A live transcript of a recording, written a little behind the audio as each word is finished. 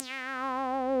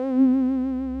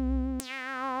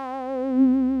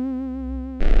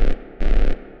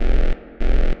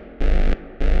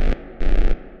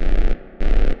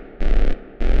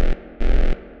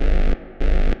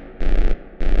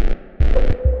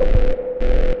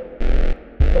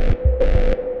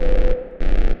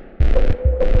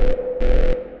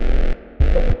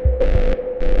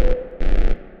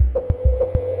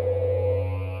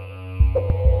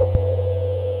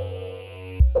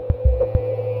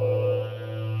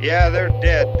Yeah, they're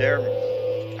dead. They're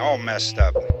all messed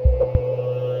up.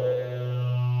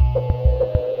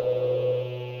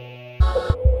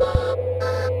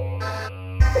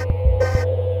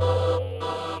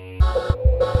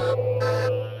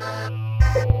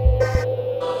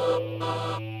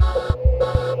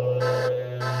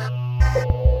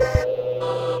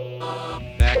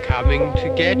 They're coming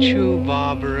to get you,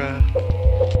 Barbara.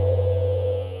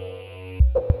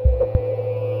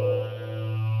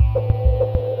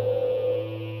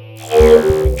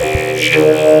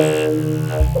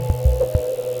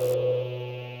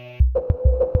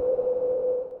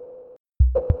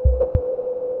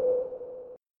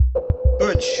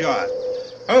 Good shot.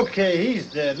 Okay, he's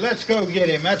dead. Let's go get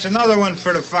him. That's another one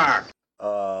for the fire.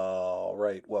 All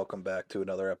right, welcome back to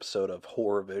another episode of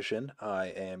Horror Vision. I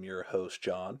am your host,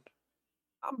 John,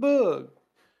 I'm Bug.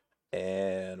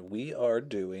 and we are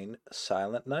doing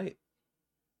Silent Night.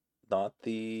 Not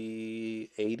the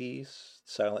 80s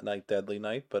Silent Night, Deadly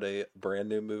Night, but a brand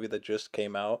new movie that just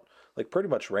came out, like pretty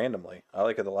much randomly. I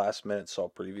like at the last minute saw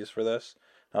previews for this.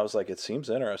 I was like, it seems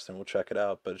interesting. We'll check it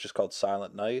out. But it's just called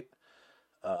Silent Night.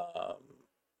 Um,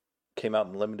 Came out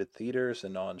in limited theaters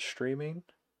and on streaming.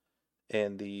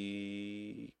 And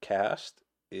the cast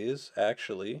is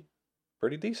actually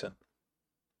pretty decent.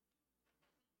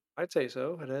 I'd say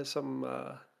so. It has some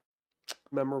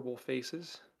memorable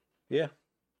faces Yeah.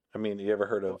 I mean, you ever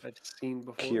heard of I've seen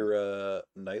before. Keira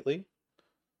Knightley?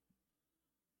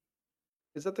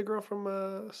 Is that the girl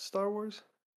from Star Wars?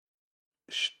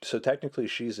 So technically,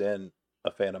 she's in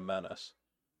A Phantom Menace.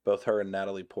 Both her and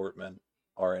Natalie Portman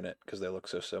are in it because they look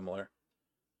so similar.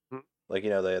 Mhm. Like, they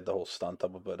had the whole stunt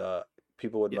double, but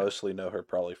people would Yeah, mostly know her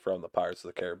probably from the Pirates of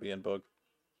the Caribbean book.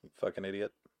 You fucking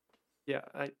idiot. yeah.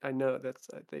 I know that's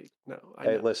I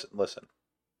Hey, know. listen.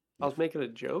 I was making a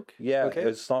joke. Yeah, Okay,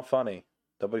 it's not funny.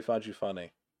 Nobody finds you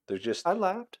funny. There's just I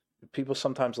laughed. people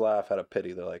sometimes laugh out of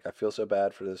pity. They're like, I feel so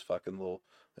bad for this little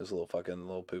fucking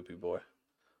little poopy boy.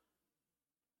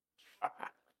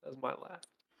 That's my laugh.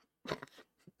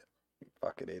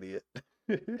 Fucking idiot.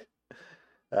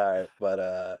 All right,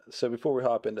 but so before we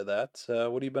hop into that,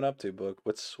 what have you been up to, Boog?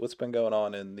 What's been going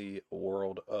on in the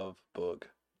world of Boog?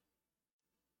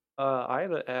 I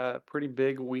had a pretty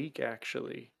big week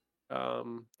actually.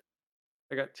 Um,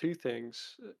 I got two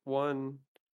things. One,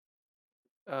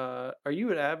 are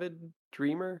you an avid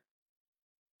dreamer?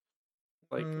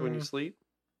 Like when you Hmm, sleep,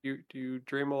 do you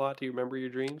dream a lot? Do you remember your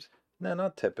dreams? no,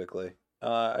 not typically.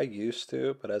 I used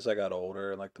to, but as I got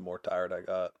older and like the more tired I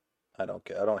got, I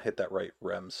don't hit that right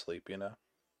REM sleep, you know.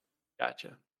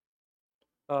 Gotcha.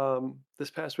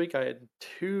 This past week I had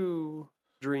two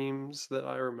dreams that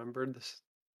I remembered.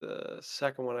 The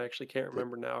second one I actually can't Did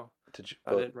remember now. did you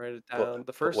I didn't write it but down. The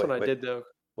but first one I wait did though.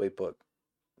 wait Boog?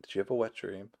 Did you have a wet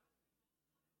dream?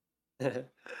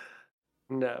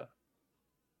 No,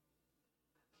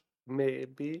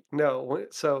 maybe no.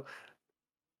 So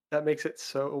that makes it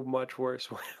so much worse.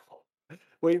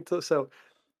 Wait until so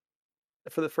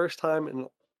for the first time in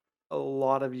a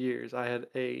lot of years, I had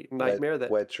a nightmare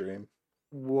that Wet dream?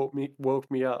 woke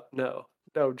me up. No,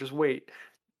 no, just wait.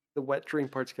 The wet dream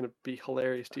part's gonna be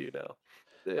hilarious to you now.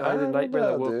 I had a I don't nightmare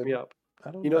that know, woke me dude. up.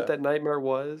 I don't You know what know. that nightmare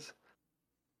was?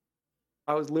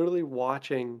 I was literally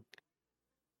watching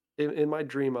in my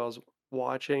dream. I was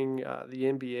watching the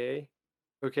NBA.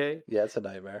 Okay, Yeah, it's a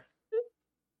nightmare.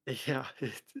 yeah,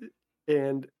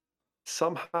 and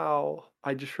somehow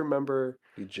I just remember.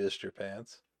 You jizzed your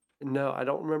pants. No, I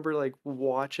don't remember like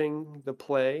watching the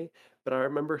play, but I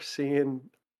remember seeing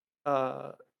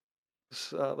uh,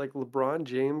 like LeBron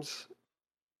James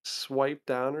swipe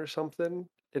down or something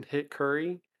and hit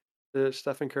Curry, the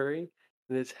Stephen Curry,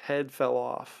 and his head fell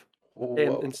off. And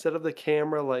Whoa. instead of the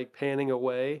camera like panning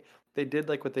away, they did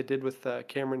like what they did with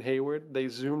Cameron Hayward. They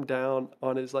zoomed down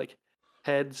on his like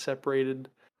head separated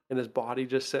and his body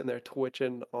just sitting there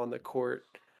twitching on the court.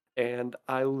 And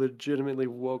I legitimately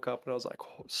woke up and I was like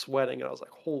sweating and I was like,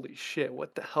 holy shit,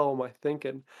 what the hell am I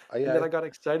thinking? And then I I got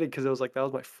excited because it was like that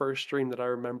was my first stream that I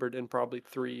remembered in probably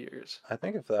 3 years. I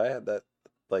think if I had that,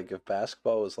 like if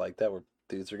basketball was like that, where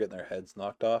dudes are getting their heads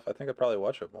knocked off, I think I'd probably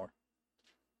watch it more.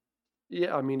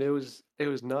 Yeah, I mean, it was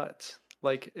nuts.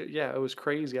 Like, yeah, it was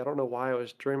crazy. I don't know why I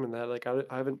was dreaming that. Like, I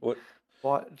haven't What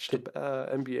watched did a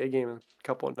NBA game in a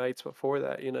couple of nights before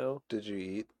that, you know? did you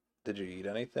eat? Did you eat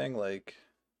anything like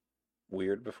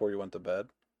weird before you went to bed?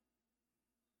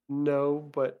 No,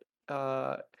 but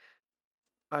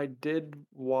I did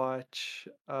watch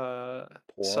Porn?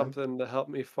 something to help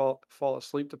me fall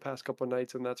asleep the past couple of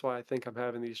nights, and that's why I think I'm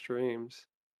having these dreams.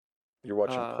 You're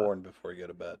watching Uh, porn before you go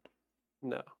to bed.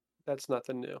 no, that's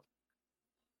nothing new.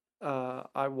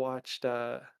 I watched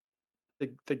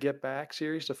the Get Back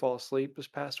series to fall asleep this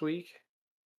past week,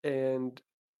 and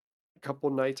a couple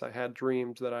nights I had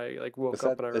dreams that I like woke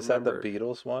up and I Is that the remembered.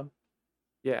 Beatles one?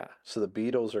 Yeah, So the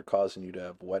Beatles are causing you to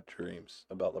have wet dreams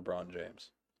about LeBron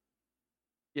James.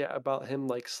 yeah, about him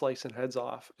like slicing heads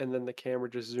off, and then the camera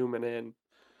just zooming in.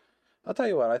 I'll tell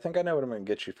you what, I think I know what I'm gonna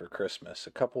get you for Christmas.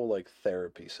 A couple like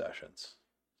therapy sessions.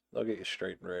 They'll get you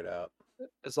straightened right out.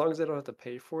 As long as I don't have to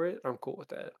pay for it, I'm cool with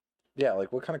that. Yeah,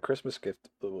 like what kind of Christmas gift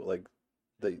like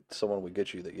someone would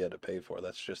get you that you had to pay for?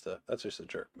 That's just a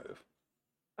jerk move.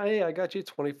 Hey, I got you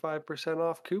 25%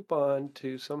 off coupon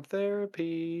to some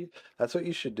therapy. That's what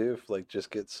you should do if like just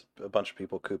gets a bunch of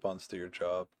people coupons to your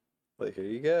job. Like here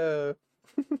you go.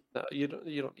 No, you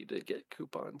don't need to get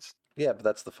coupons. Yeah, but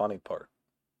that's the funny part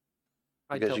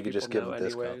I because tell you could people just give no them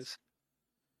discounts.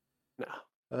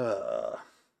 anyways. No.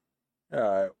 All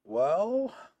right.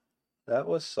 Well, that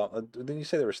was something. Didn't you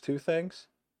say there was two things?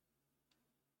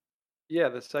 Yeah,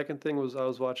 the second thing was I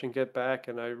was watching Get Back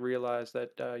and I realized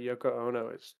that Yoko Ono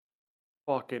is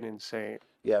fucking insane.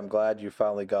 Yeah, I'm glad you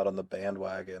finally got on the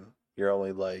bandwagon. You're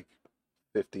only like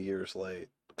 50 years late.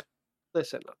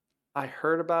 Listen, I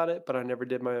heard about it, but I never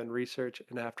did my own research.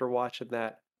 And after watching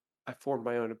that, I formed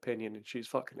my own opinion, and she's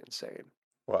fucking insane.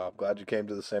 Wow, I'm glad you came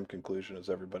to the same conclusion as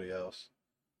everybody else.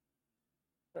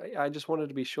 I just wanted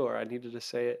to be sure. I needed to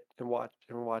say it and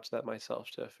watch that myself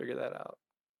to figure that out.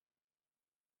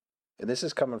 And this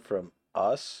is coming from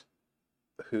us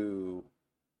who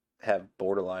have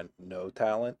borderline no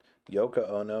talent. Yoko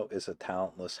Ono is a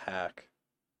talentless hack.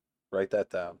 Write that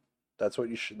down. That's what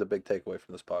the big takeaway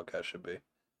from this podcast should be.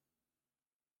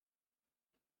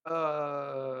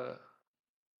 Uh,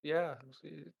 yeah,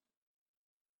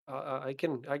 I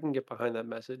can get behind that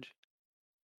message.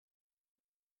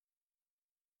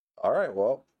 All right,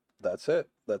 well, that's it.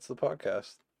 That's the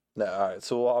podcast. Now, all right,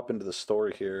 so we'll hop into the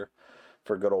story here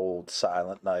for good old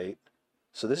Silent Night.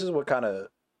 So this is what kind of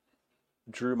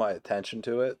drew my attention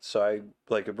to it. So I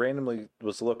like randomly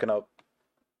was looking up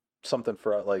something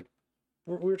for like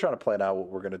we were trying to plan out what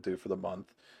we're gonna do for the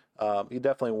month. You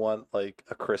definitely want like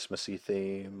a Christmassy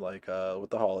theme, like with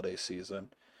the holiday season,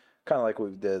 kind of like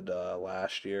we did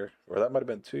last year, or that might have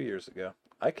been 2 years ago.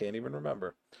 I can't even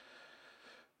remember.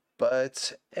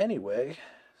 But anyway,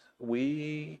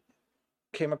 we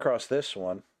came across this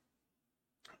one,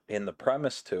 and the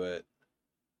premise to it,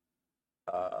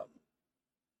 um,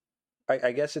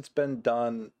 I guess it's been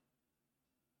done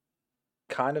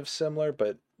kind of similar,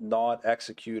 but not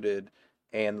executed.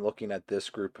 And looking at this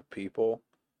group of people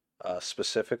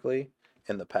specifically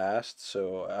in the past,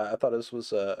 so I thought this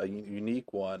was a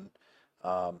unique one.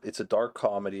 It's a dark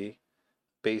comedy,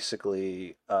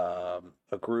 basically a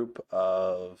group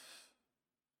of,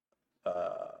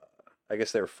 uh, I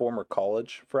guess they're former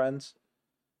college friends.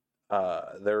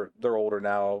 They're older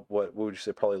now. What would you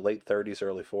say? Probably late 30s,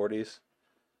 early 40s.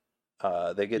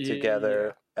 They get Yeah.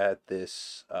 together at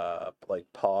this like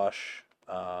posh.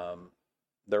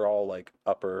 They're all like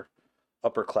upper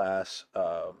class,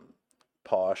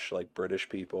 posh like British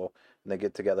people, and they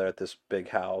get together at this big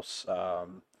house.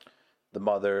 The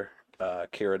mother,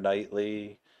 Keira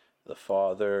Knightley, the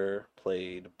father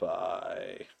played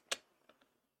by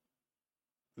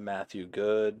Matthew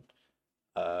Good,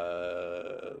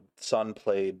 son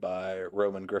played by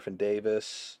Roman Griffin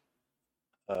Davis,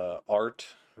 Art,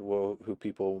 who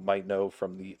people might know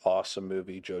from the awesome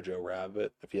movie Jojo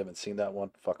Rabbit. If you haven't seen that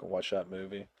one, fucking watch that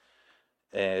movie.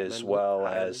 As Recommend it well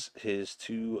highly. as his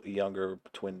two younger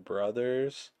twin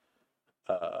brothers,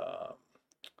 uh,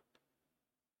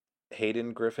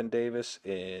 Hayden Griffin Davis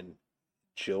and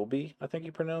Gilby, I think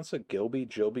you pronounce it. Gilby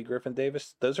Griffin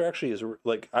Davis. Those are actually his,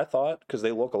 like, I thought, because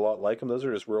they look a lot like him, those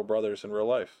are his real brothers in real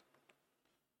life.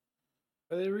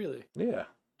 Are they really? Yeah.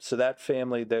 So that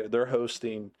family, they're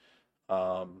hosting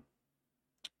um,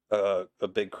 a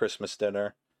big Christmas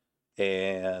dinner,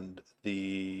 and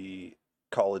the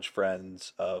college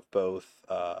friends of both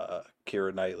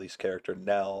Keira Knightley's character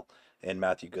Nell and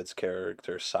Matthew Good's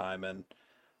character Simon.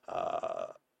 Uh,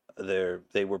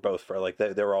 they were both for like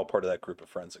they were all part of that group of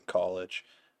friends in college.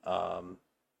 Um,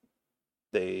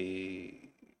 they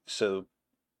so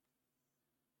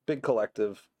big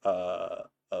collective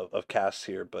of casts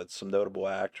here, but some notable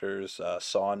actors: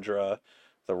 Sandra,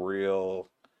 the real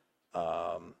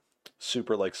um,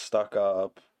 super like stuck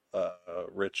up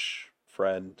rich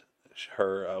friend.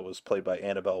 Her was played by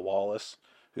Annabelle Wallace,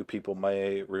 who people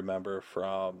may remember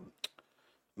from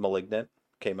 *Malignant*,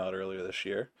 came out earlier this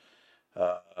year.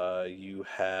 You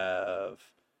have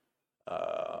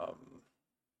um,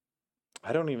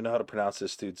 I don't even know how to pronounce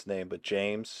this dude's name, but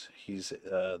James. He's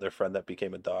their friend that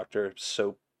became a doctor.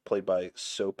 Played by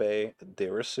Sope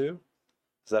Dirisu.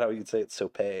 Is that how you'd say it?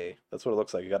 Sope. That's what it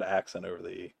looks like. You got an accent over the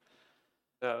E.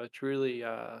 No, it's really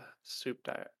soup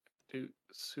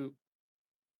dirisu.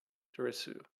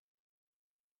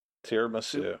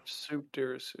 Tiramisu. Soup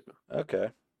dirisu. Okay.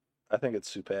 I think it's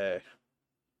soupe.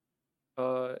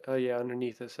 Oh yeah,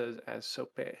 underneath it says as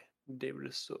sope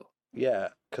dirisu. Yeah,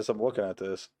 because I'm looking at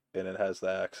this and it has the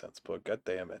accents, but god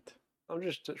damn it. I'm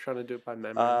just trying to do it by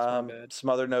memory. It's my bad. Some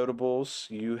other notables.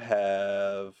 You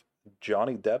have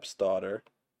Johnny Depp's daughter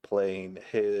playing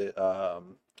his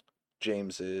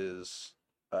James's.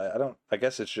 I don't. I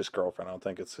guess it's just girlfriend. I don't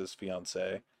think it's his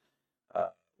fiance. Uh,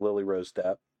 Lily Rose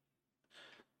Depp,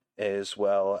 as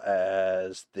well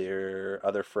as their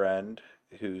other friend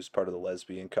who's part of the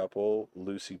lesbian couple,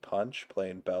 Lucy Punch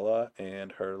playing Bella,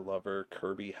 and her lover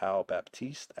Kirby Howe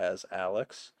Baptiste as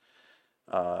Alex.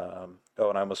 Oh,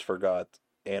 and I almost forgot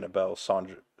Annabelle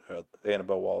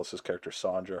Wallace's character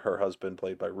Sandra, her husband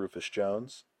played by Rufus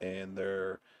Jones, and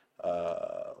their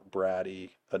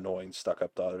bratty, annoying,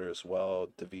 stuck-up daughter as well,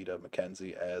 Davida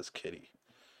McKenzie as Kitty.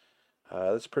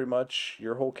 That's pretty much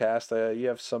your whole cast. You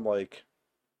have some like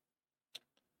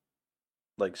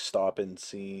stop-in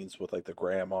scenes with like the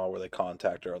grandma where they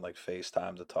contact her on like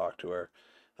FaceTime to talk to her.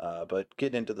 But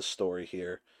getting into the story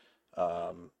here,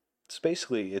 it's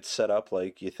basically it's set up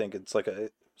like you think it's like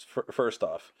first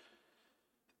off,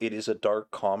 it is a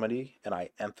dark comedy, and I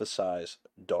emphasize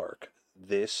dark.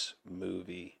 This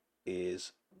movie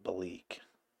is bleak.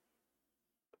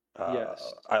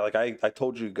 Yes. I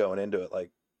told you going into it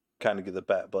like kind of get the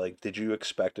bet, but like did you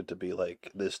expect it to be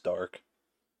like this dark?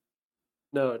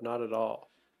 No, not at all.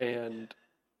 And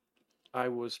I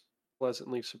was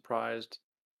pleasantly surprised.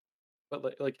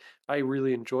 But I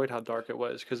really enjoyed how dark it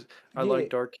was because I Yeah, like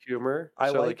dark humor.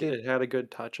 I So like it. it had a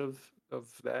good touch of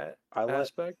that I like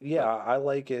aspect. yeah, But I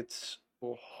like it.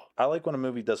 oh, I like when a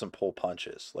movie doesn't pull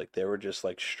punches. Like they were just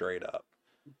like straight up.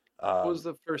 what was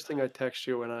Um, the first thing I texted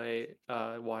you when I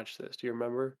watched this? Do you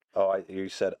remember? you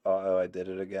said, oh, I did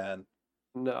it again.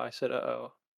 No, I said,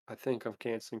 "Uh-oh, I think I'm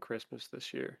canceling Christmas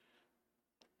this year."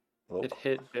 It Little,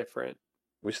 hit different.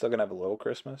 we still gonna have a little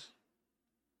Christmas?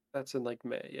 That's in like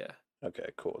May, yeah.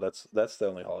 Okay, cool. That's the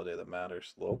only holiday that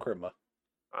matters. Little Christmas.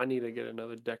 I need to get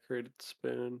another decorated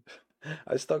spoon.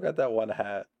 I still got that one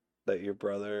hat that your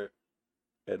brother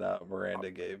and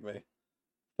Miranda gave me.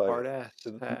 Hard Like, ass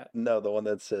hat. no, the one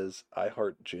that says "I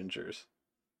heart gingers,"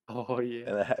 Oh and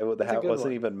yeah, the that's a hat good wasn't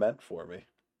one. even meant for me.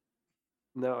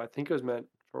 No, I think it was meant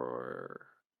for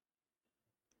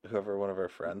Whoever one of our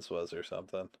friends was or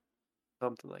something.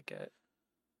 something like that.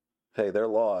 Hey, they're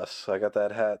lost. I got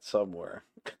that hat somewhere.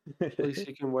 At least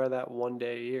you can wear that one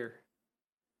day a year.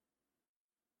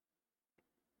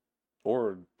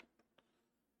 or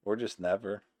or just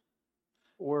never.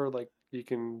 Or like you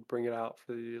can bring it out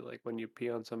for the like when you pee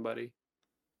on somebody.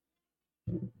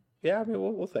 Yeah, I mean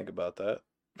we'll think about that.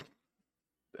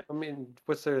 I mean,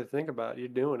 what's there to think about? You're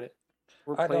doing it.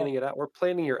 We're I don't planning it out. We're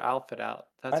planning your outfit out.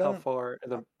 I That's how don't far in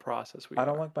the process we I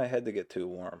don't are. like my head to get too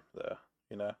warm though,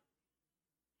 you know?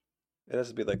 It has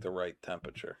to be like the right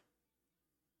temperature.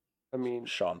 I mean,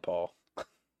 Sean Paul.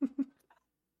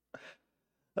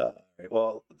 All right.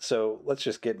 Well, so let's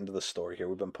just get into the story here.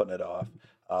 We've been putting it off.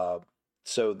 Uh,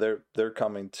 so they're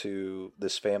coming to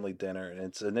this family dinner, and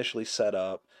it's initially set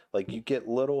up like you get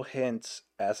little hints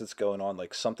as it's going on,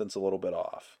 like something's a little bit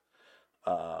off.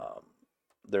 Um,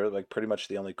 they're like pretty much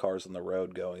the only cars on the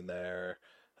road going there,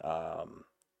 um,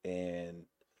 and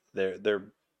they're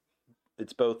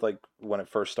it's both like when it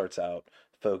first starts out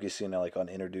focusing like on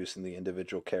introducing the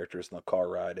individual characters in the car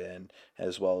ride in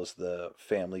as well as the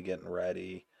family getting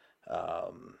ready,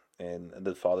 and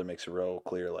the father makes it real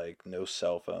clear like no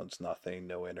cell phones, nothing,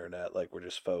 no internet, like we're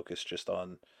just focused just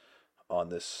on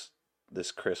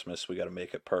this Christmas, we got to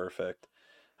make it perfect.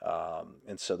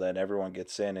 And so then everyone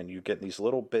gets in and you get these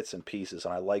little bits and pieces,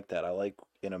 and I like that. I like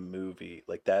in a movie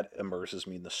like that immerses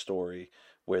me in the story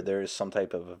where there is some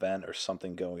type of event or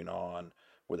something going on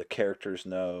where the characters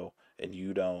know and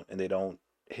you don't, and they don't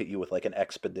hit you with like an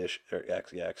exposition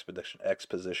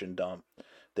dump.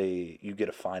 You get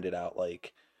to find it out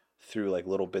like through like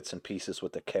little bits and pieces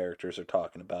what the characters are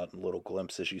talking about and little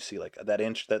glimpses you see like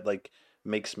that like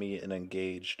makes me an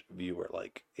engaged viewer,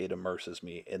 like it immerses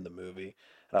me in the movie,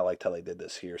 and I liked how they did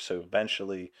this here. So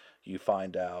eventually you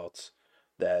find out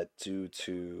that due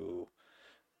to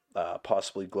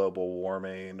possibly global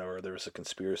warming, or there was a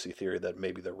conspiracy theory that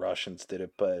maybe the Russians did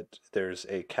it, but there's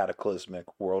a cataclysmic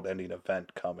world ending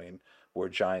event coming where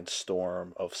a giant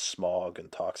storm of smog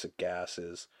and toxic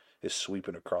gases is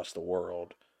sweeping across the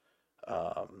world.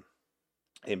 Um,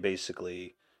 and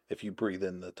basically, if you breathe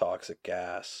in the toxic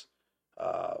gas,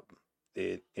 uh,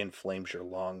 it inflames your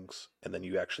lungs, and then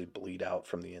you actually bleed out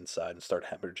from the inside and start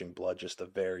hemorrhaging blood. Just a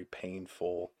very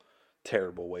painful,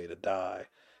 terrible way to die.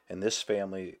 And this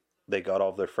family, they got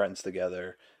all of their friends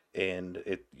together, and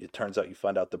it turns out, you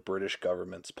find out the British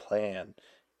government's plan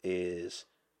is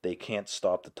they can't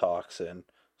stop the toxin,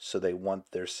 so they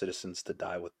want their citizens to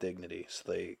die with dignity.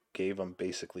 So they gave them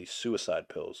basically suicide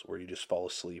pills where you just fall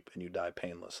asleep and you die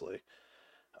painlessly.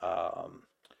 Um,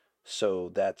 so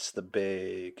that's the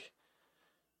big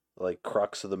like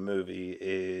crux of the movie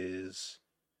is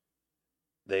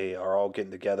they are all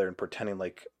getting together and pretending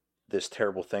like this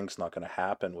terrible thing's not going to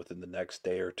happen within the next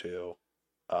day or two,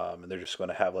 and they're just going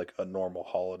to have like a normal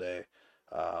holiday.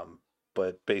 Um,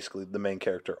 but basically, the main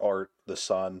character Art, the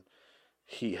son,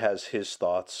 he has his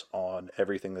thoughts on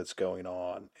everything that's going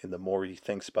on, and the more he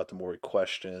thinks about, the more he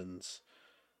questions,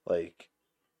 like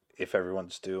if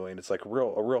everyone's doing. It's like a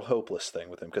real hopeless thing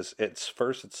with him because it's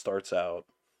first it starts out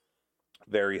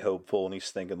very hopeful, and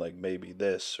he's thinking like maybe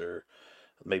this or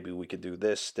maybe we could do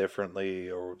this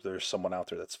differently, or there's someone out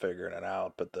there that's figuring it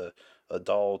out. But the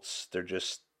adults,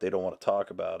 they don't want to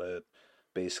talk about it.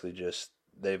 Basically, just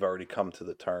they've already come to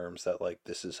the terms that like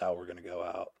this is how we're going to go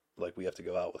out. Like we have to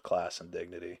go out with class and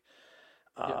dignity.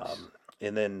 Yes.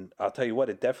 And then I'll tell you what,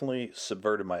 it definitely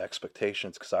subverted my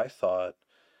expectations because I thought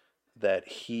that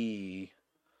he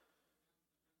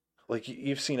like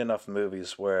you've seen enough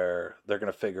movies where they're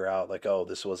gonna figure out like, oh,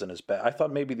 this wasn't as bad. I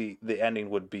thought maybe the ending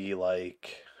would be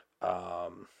like,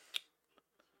 um,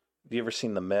 have you ever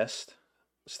seen The Mist?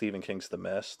 Stephen King's The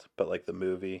Mist, but like the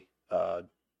movie,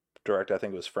 director, I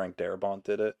think it was Frank Darabont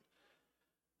did it.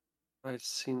 I've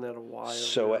seen that a while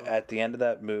So ago. at the end of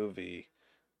that movie,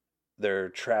 they're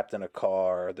trapped in a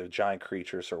car. The giant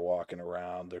creatures are walking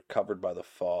around. They're covered by the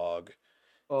fog,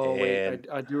 Oh wait, and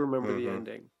I do remember the hmm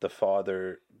ending. the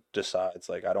father decides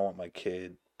like I don't want my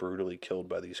kid brutally killed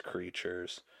by these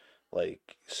creatures.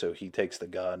 Like so he takes the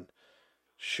gun,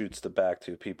 shoots the back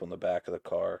two people in the back of the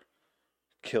car,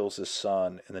 kills his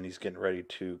son, and then he's getting ready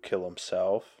to kill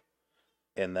himself.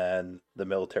 And then the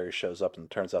military shows up, and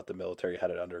it turns out the military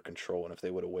had it under control. And if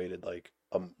they would have waited like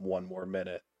one more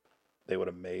minute, they would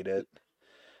have made it.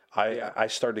 I Yeah. I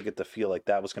started to get the feel like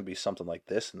that was going to be something like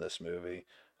this in this movie,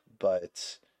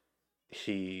 but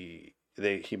he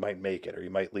might make it or he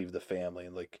might leave the family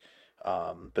and like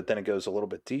but then it goes a little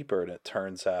bit deeper and it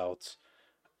turns out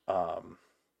um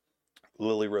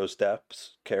Lily Rose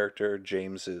Depp's character,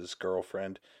 James's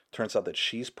girlfriend, turns out that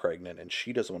she's pregnant and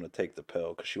she doesn't want to take the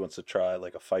pill because she wants to try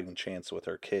like a fighting chance with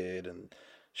her kid, and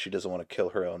she doesn't want to kill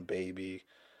her own baby.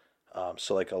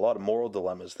 So like a lot of moral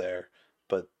dilemmas there,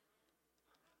 but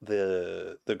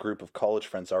the group of college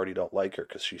friends already don't like her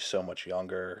because she's so much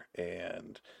younger,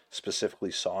 and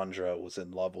specifically Sandra was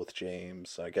in love with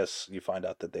James. I guess you find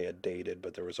out that they had dated,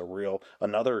 but there was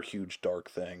another huge dark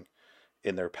thing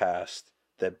in their past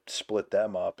that split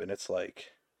them up, and it's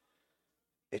like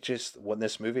it just when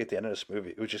this movie at the end of this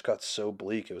movie it just got so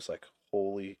bleak. It was like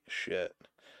holy shit.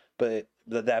 But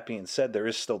that being said, there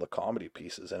is still the comedy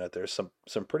pieces in it. There's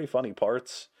some pretty funny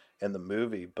parts in the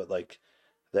movie, but like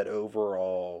that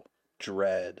overall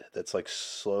dread that's like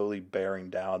slowly bearing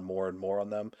down more and more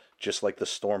on them, just like the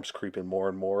storm's creeping more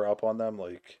and more up on them.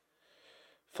 Like,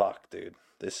 fuck, dude,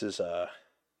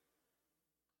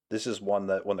 this is one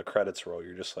that when the credits roll,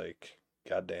 you're just like,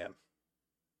 goddamn.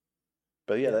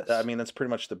 But yeah, I Yes. mean that's pretty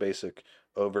much the basic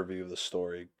overview of the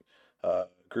story.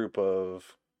 Group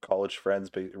of college friends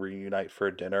reunite for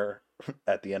a dinner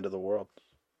at the end of the world,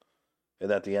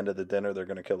 and at the end of the dinner, they're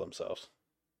gonna kill themselves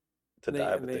to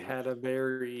die And with they dignity. had a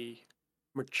very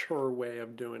mature way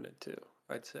of doing it too,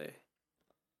 I'd say.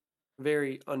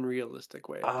 Very unrealistic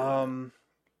way of doing it. Um,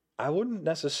 I wouldn't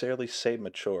necessarily say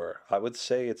mature. I would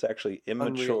say it's actually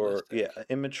immature. Yeah, Unrealistic.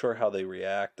 immature how they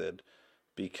reacted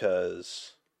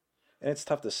because, and it's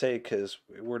tough to say because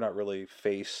we're not really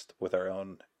faced with our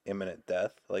own imminent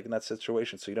death, like in that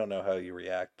situation, so you don't know how you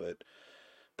react. But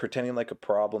pretending like a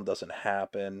problem doesn't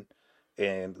happen,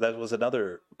 and that was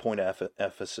another point of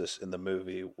emphasis in the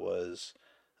movie was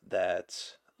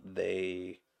that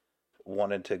they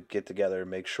wanted to get together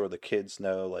and make sure the kids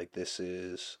know like this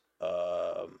is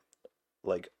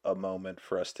like a moment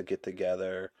for us to get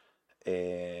together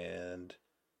and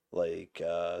like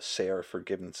say our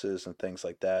forgivenesses and things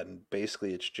like that. And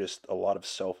basically it's just a lot of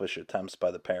selfish attempts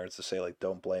by the parents to say like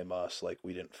don't blame us, like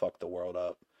we didn't fuck the world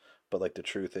up. But like the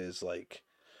truth is like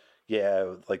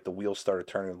yeah, like the wheels started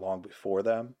turning long before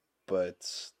them,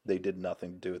 but they did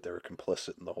nothing to do it. They were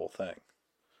complicit in the whole thing.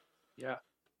 Yeah.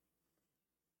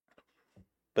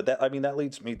 But that, I mean, that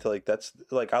leads me to like that's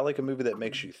like I like a movie that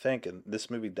makes you think, and this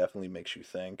movie definitely makes you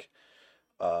think.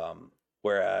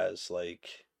 Whereas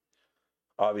like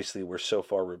obviously we're so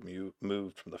far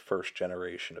removed from the first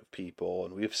generation of people,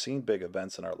 and we've seen big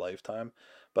events in our lifetime.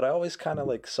 But I always kind of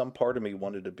like, some part of me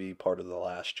wanted to be part of the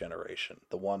last generation,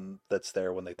 the one that's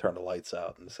there when they turn the lights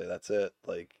out and say that's it.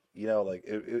 Like, like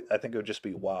I think it would just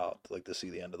be wild, like to see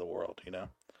the end of the world.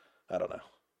 I don't know.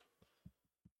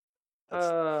 That's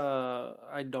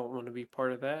I don't want to be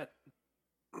part of that.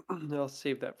 I'll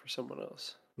save that for someone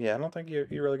else. Yeah, I don't think you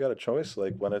really got a choice.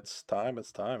 Like when it's time,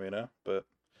 it's time. But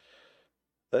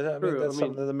I mean, True. I that's something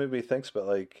mean, that the movie thinks. But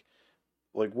like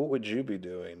what would you be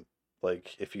doing?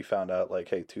 Like if you found out like,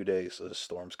 hey, 2 days the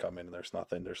storm's coming and there's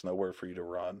nothing, there's nowhere for you to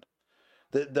run.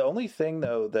 The only thing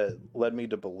though that led me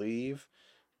to believe,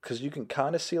 because you can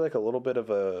kind of see like a little bit of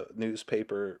a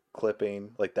newspaper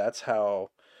clipping, like that's how,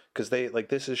 because they like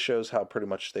this is shows how pretty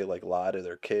much they like lie to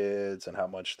their kids and how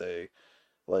much they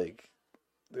like.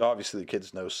 Obviously, the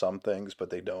kids know some things, but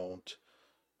they don't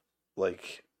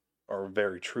like are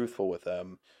very truthful with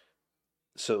them.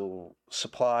 So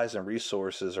supplies and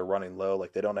resources are running low.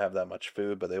 Like they don't have that much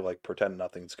food, but they like pretend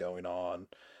nothing's going on.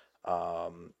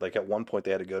 Like at one point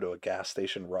they had to go to a gas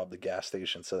station, rob the gas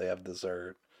station, so they have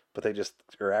dessert, but they just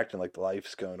are acting like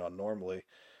life's going on normally.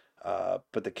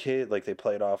 But the kid, like they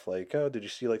played off like, oh, did you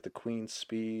see like the Queen's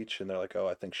speech? And they're like, oh,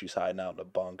 I think she's hiding out in a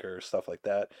bunker, stuff like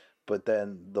that. But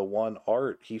then the one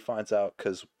Art, he finds out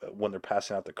because when they're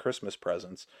passing out the Christmas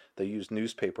presents, they use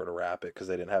newspaper to wrap it because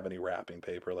they didn't have any wrapping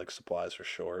paper, like supplies are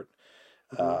short.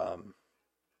 mhm. Um,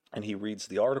 and he reads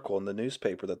the article in the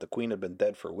newspaper that the Queen had been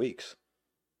dead for weeks,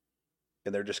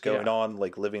 and they're just going Yeah. on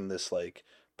like living this like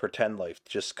pretend life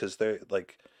just because they're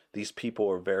like, these people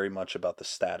are very much about the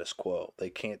status quo. They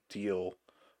can't deal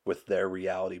with their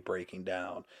reality breaking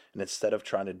down, and instead of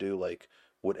trying to do like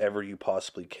whatever you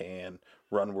possibly can,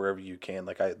 run wherever you can,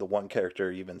 like the one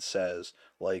character even says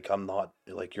like, I'm not,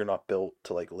 like, you're not built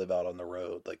to like live out on the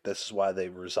road. Like this is why they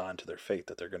resign to their fate,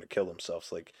 that they're going to kill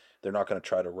themselves. Like they're not going to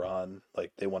try to run,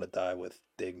 like they want to die with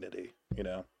dignity.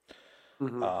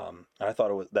 Hmm. And I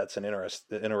thought that's an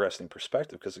interesting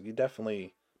perspective, because you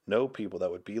definitely know people that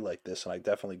would be like this, and I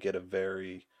definitely get a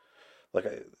very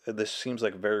this seems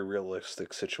like a very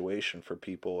realistic situation for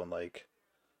people in like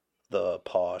the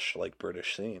posh like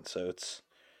British scene. So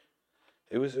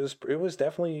it was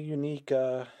definitely a unique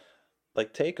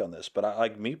like take on this. But I,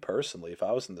 like me personally, if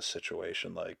I was in this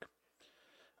situation, like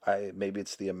I maybe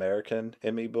it's the American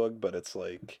in me bug, but it's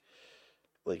like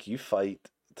you fight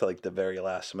to like the very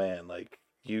last man. Like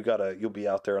you'll be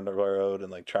out there on the road and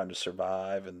like trying to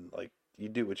survive, and like you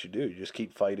do what you do. You just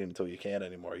keep fighting until you can't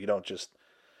anymore. You don't just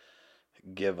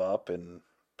give up and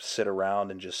sit around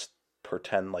and just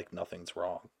pretend like nothing's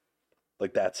wrong.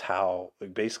 Like that's how,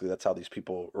 like basically that's how these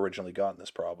people originally got in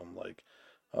this problem. Like,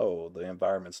 oh, the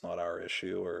environment's not our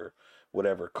issue, or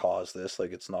whatever caused this,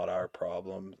 like it's not our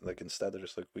problem. Like instead they're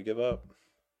just like, we give up.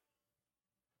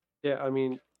 Yeah. I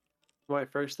mean, my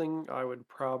first thing, I would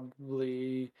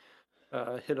probably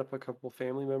hit up a couple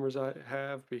family members I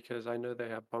have because I know they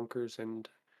have bunkers, and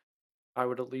I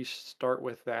would at least start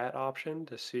with that option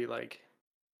to see like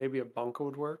maybe a bunker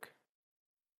would work.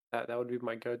 That would be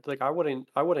my good. Like I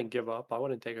wouldn't give up. I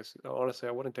wouldn't take honestly,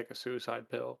 I wouldn't take a suicide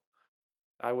pill.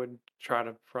 I would try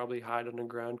to probably hide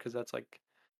underground because that's like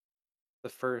the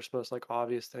first most like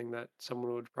obvious thing that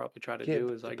someone would probably try to Yeah, do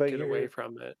is like but get away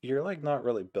from it. you're like not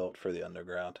really built for the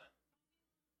underground.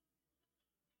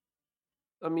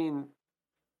 I mean,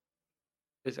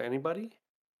 is anybody?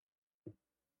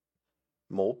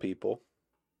 Mole people.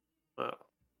 Oh,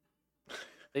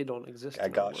 they don't exist I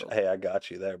in our got you. world. Hey, I got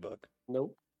you there, book.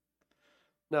 Nope.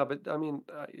 No, but I mean,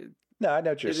 No, I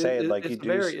know what you're saying. Like you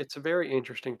do, it's a very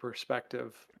interesting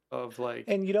perspective of like,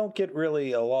 and you don't get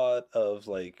really a lot of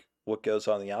like what goes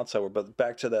on the outside world. But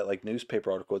back to that like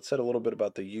newspaper article, it said a little bit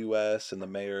about the U.S. and the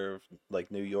mayor of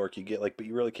like New York. You get like, but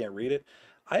you really can't read it.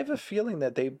 I have a feeling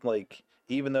that they like,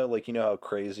 even though like how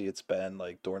crazy it's been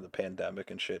like during the pandemic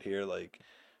and shit here, like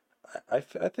I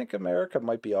think America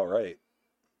might be all right,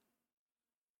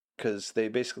 because they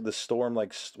basically, the storm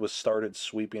like was started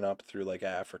sweeping up through like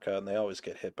Africa, and they always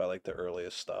get hit by like the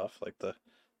earliest stuff, like the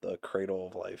cradle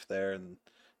of life there, and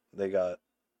they got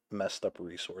messed up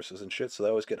resources and shit, so they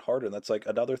always get harder. And that's like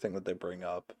another thing that they bring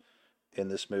up in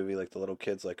this movie, like the little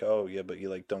kids like, oh yeah, but you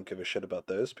like don't give a shit about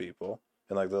those people,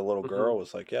 and like the little mhm. girl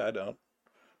was like, yeah, I don't.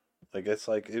 Like it's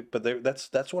like but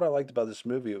that's what I liked about this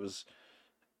movie. It was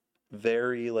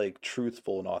very like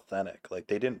truthful and authentic. Like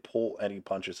they didn't pull any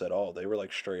punches at all. They were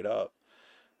like straight up.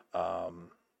 um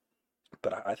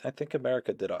but I think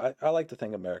America did. I like to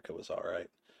think America was all right.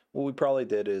 What we probably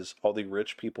did is all the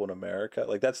rich people in America,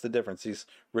 like that's the difference. These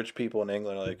rich people in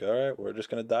England are like, all right, we're just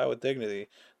gonna die with dignity.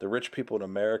 The rich people in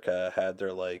America had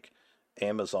their like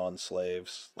Amazon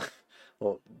slaves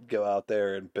will go out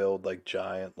there and build like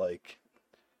giant like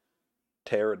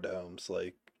terradomes,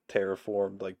 like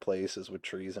terraformed like places with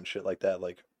trees and shit like that,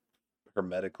 like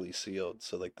hermetically sealed,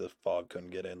 so like the fog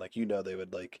couldn't get in. Like they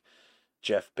would like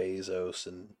Jeff Bezos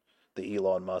and the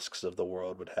Elon Musks of the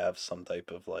world would have some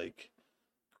type of like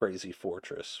crazy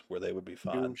fortress where they would be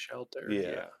Doom fine. shelter. Yeah.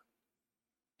 Yeah.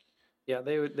 Yeah,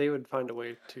 they would find a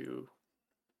way to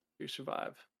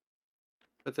survive.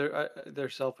 But they're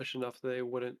selfish enough that they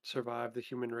wouldn't survive the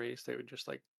human race. They would just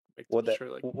like make Well, sure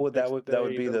like that would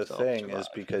they be the themselves thing is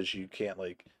survive. because you can't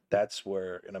like that's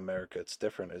where in America it's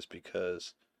different is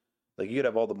because like you could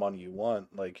have all the money you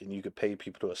want like and you could pay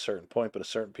people to a certain point, but a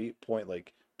certain point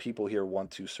like people here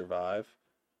want to survive,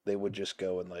 they would just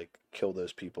go and like kill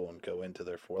those people and go into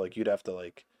their like you'd have to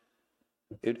like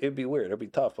it'd be weird, it'd be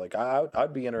tough. Like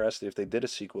I'd be interested if they did a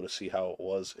sequel to see how it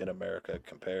was in America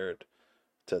compared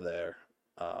to there.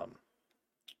 Um,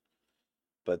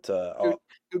 but It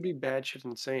would be bad shit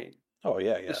insane. oh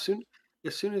yeah, As yeah. soon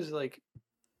as soon as like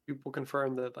people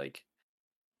confirm that like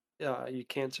you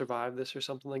can't survive this or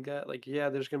something like that, like yeah,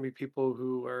 there's gonna be people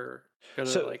who are gonna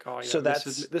So like, oh yeah, so that's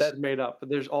this is that made up. But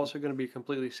there's also gonna be a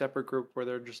completely separate group where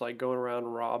they're just like going around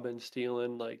robbing,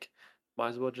 stealing, like might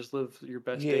as well just live your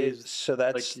best yeah, days so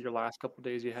like that's your last couple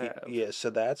days you have. yeah, so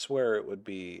that's where it would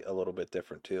be a little bit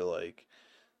different too. Like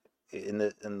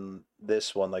in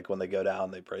this one, like when they go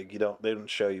down, they break. They don't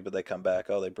show you, but they come back.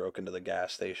 Oh, they broke into the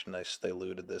gas station. They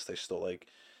looted this. They stole like,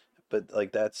 but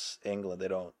like that's England. They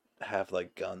don't have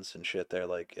like guns and shit there.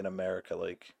 Like in America,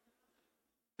 like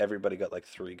everybody got like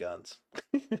 3 guns.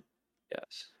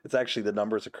 Yes. It's actually the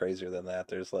numbers are crazier than that.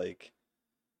 There's like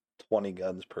 20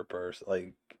 guns per person.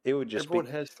 Like it would just be Everyone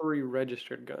has 3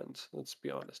 registered guns. Let's be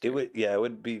honest it here. would yeah, it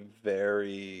would be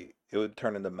very it would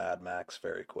turn into Mad Max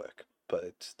very quick.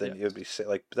 But then it would Yes. be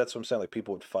like that's what I'm saying. Like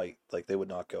people would fight. Like they would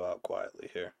not go out quietly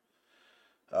here.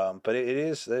 But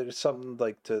it's something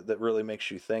like that really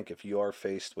makes you think if you are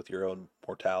faced with your own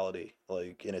mortality,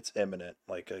 like and it's imminent,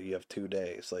 like you have 2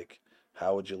 days, like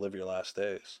how would you live your last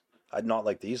days? I'd not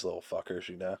like these little fuckers,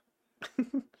 you know.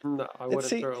 No, I it wouldn't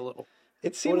se- throw a little.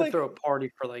 it I seemed wouldn't like throw a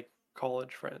party for like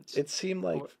college friends.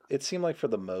 I would- it seemed like for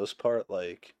the most part,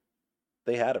 like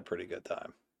they had a pretty good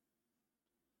time.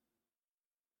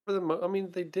 I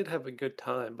mean, they did have a good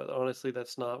time, but honestly,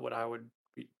 that's not what I would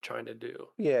be trying to do.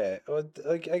 Yeah,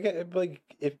 like I get like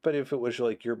if it was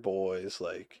like your boys,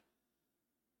 like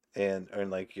and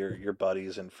like your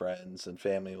buddies and friends and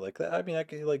family like that. I mean, I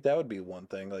could like that would be one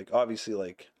thing. Like obviously,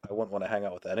 like I wouldn't want to hang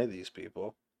out with any of these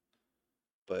people,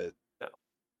 but No,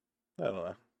 I don't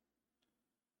know.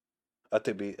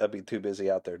 I'd be too busy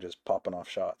out there just popping off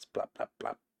shots. Blap blap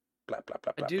blap blap blap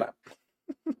blap I blap do, blap.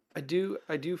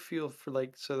 I do feel for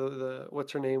like so the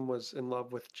what's her name was in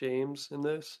love with James in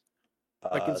this.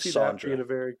 I can see that Sandra. being a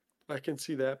very, I can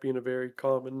see that being a very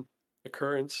common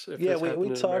occurrence if Yeah, this we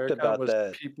happened in talked America. about Was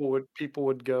that. people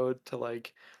would go to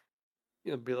like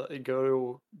be like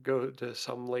go to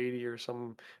some lady or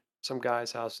some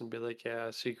guy's house and be like,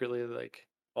 yeah, secretly like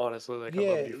honestly like I Yeah,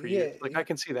 loved you for yeah, years. Like I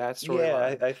can see that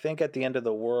yeah. storyline. I think at the end of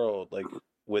the world, like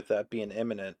with that being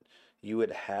imminent, you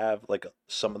would have like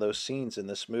some of those scenes in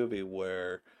this movie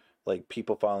where like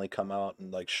people finally come out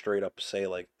and like straight up say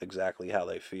like exactly how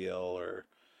they feel, or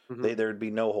Hmm. there'd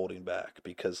be no holding back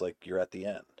because like you're at the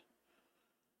end.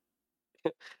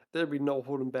 There'd be no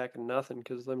holding back and nothing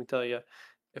because let me tell you,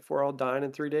 if we're all dying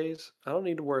in 3 days, I don't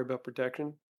need to worry about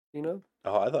protection. You know,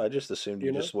 Oh, I just assumed you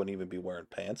you know. just wouldn't even be wearing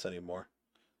pants anymore.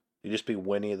 You'd just be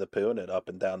Winnie the Poohing it up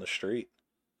and down the street.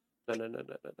 No, no, no,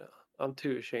 no, no, no. I'm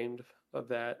too ashamed of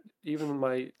that. Even in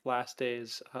my last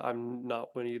days, I'm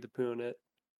not Winnie the Pooh in it.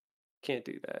 Can't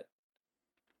do that.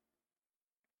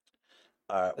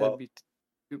 All right, That'd be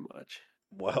too much.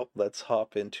 let's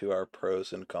hop into our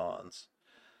pros and cons.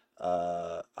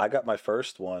 I got my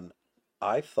first one.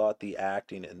 I thought the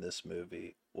acting in this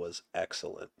movie was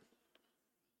excellent.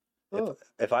 If Oh,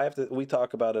 if I have to, we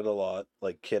talk about it a lot,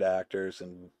 like kid actors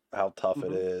and how tough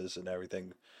it mm-hmm. is and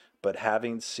everything. But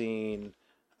having seen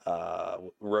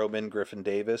Roman Griffin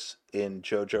Davis in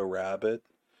Jojo Rabbit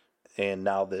and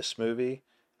now this movie,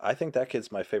 I think that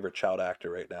kid's my favorite child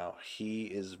actor right now. He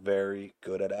is very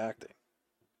good at acting.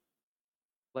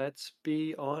 Let's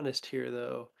be honest here,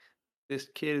 though. This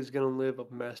kid is gonna live a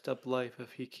messed up life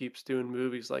if he keeps doing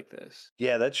movies like this.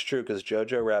 Yeah, that's true because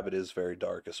Jojo Rabbit is very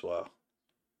dark as well.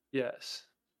 Yes.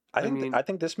 I I mean,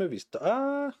 think this movie's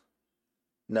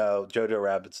no, Jojo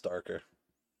Rabbit's darker.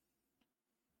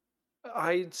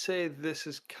 I'd say this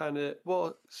is kind of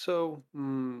well. So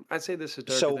I'd say this is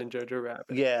darker So than Jojo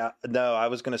Rabbit. yeah, no, I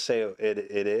was gonna say it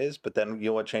is, but then you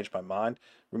know what changed my mind?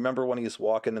 Remember when he's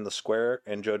walking in the square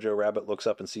and Jojo Rabbit looks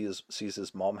up and sees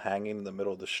his mom hanging in the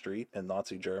middle of the street in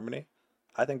Nazi Germany?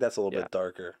 I think that's a little Yeah. bit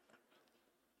darker.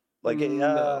 Like,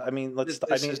 No, I mean, this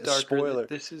is darker. spoiler,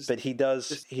 This is but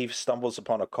this. he stumbles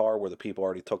upon a car where the people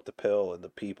already took the pill, and the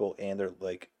people and their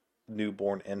like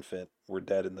newborn infant were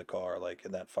dead in the car, like,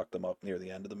 and that fucked them up near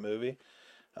the end of the movie.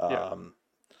 Yeah. Um,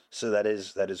 so that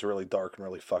is really dark and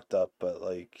really fucked up. But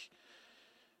like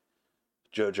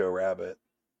Jojo Rabbit,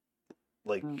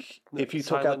 like No, if you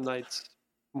took Silent out, Night's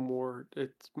more.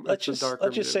 let's It's a just darker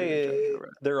movie than say Jojo Rabbit.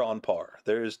 they're on par.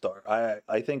 There's dark.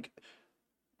 I think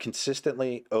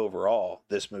consistently overall,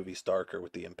 this movie's darker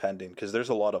with the impending because there's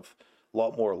lot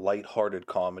more lighthearted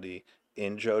comedy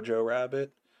in Jojo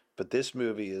Rabbit, but this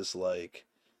movie is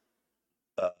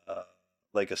uh,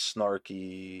 like a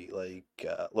snarky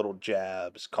little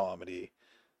jabs comedy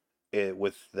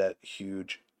with that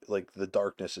huge like the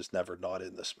darkness is never not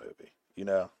in this movie, you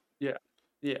know? Yeah.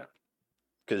 Yeah.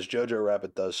 Because Jojo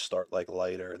Rabbit does start like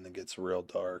lighter and then gets real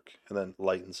dark and then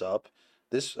lightens up.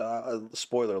 This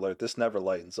spoiler alert, this never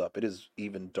lightens up. It is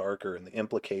even darker, and the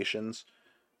implications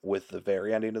with the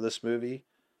very ending of this movie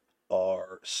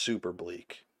are super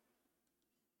bleak.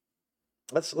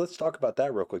 Let's talk about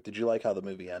that real quick. Did you like how the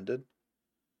movie ended?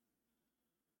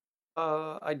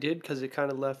 I did because it kind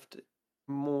of left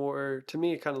more to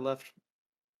me. It kind of left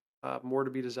more to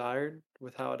be desired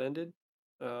with how it ended.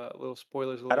 Little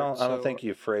spoilers alert. I don't So, think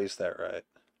you phrased that right.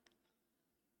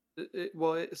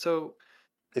 so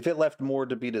If it left more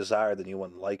to be desired, then you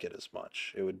wouldn't like it as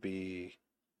much. It would be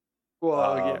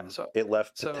well, yeah. So, it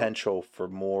left so potential for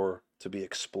more to be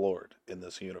explored in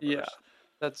this yeah, universe.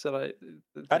 that's what I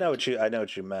thank you. I know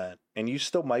what you meant, and you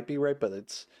still might be right, but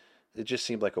it just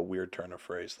seemed like a weird turn of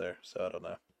phrase there. So I don't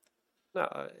know.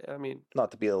 No, I mean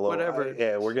Not to be a little, whatever.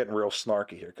 yeah, we're getting real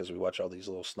snarky here because we watch all these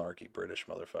little snarky British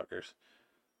motherfuckers.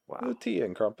 Wow, Tea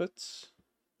and crumpets.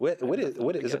 I have nothing Is a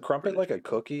against crumpet British like a people.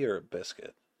 cookie or a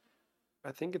biscuit?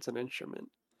 I think it's an instrument.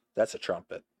 That's a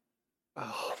trumpet.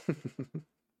 Oh,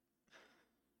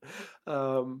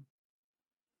 um,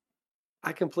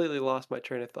 I completely lost my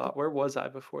train of thought. Where was I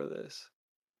before this?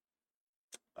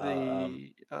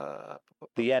 um, The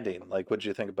the ending. Like, what did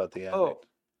you think about the ending? oh,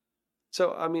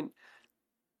 so I mean,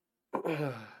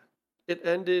 it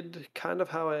ended kind of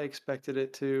how I expected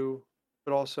it to,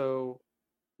 but also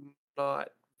not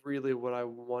really what I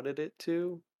wanted it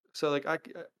to. So like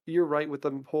you're right with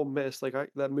the whole mist. Like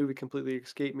that movie completely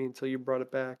escaped me until you brought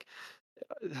it back.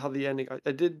 How the ending?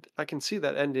 I can see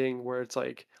that ending where it's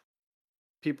like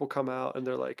people come out and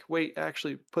they're like, wait,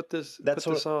 actually put That's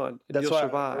this what. on and That's you'll why, or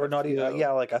survive. not You even. know,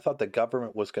 Yeah, like I thought the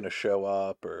government was going to show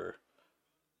up, or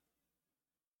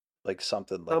like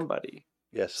something like, somebody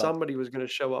yeah, something, somebody was gonna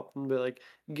show up and be like,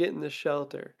 get in this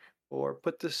shelter or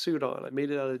put this suit on. I made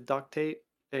it out of duct tape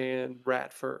and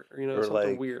rat fur. You know, or something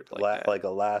like weird like that. like a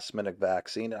last minute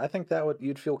vaccine. I think that would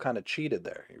you'd feel kind of cheated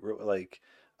there. Like,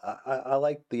 I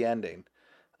like the ending,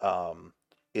 um,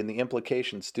 and the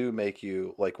implications do make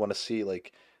you like want to see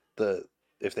like the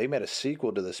if they made a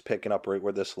sequel to this, picking up right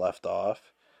where this left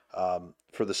off.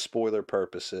 For the spoiler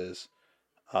purposes,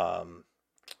 um,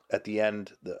 at the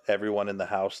end, everyone in the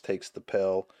house takes the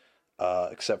pill,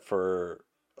 except for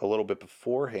a little bit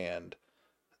beforehand.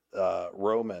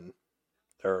 Roman,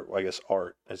 or I guess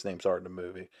Art, his name's Art in the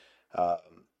movie.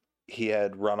 Um, he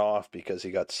had run off because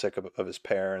he got sick of his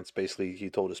parents. Basically, he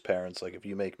told his parents, like, if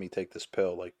you make me take this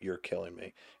pill, like, you're killing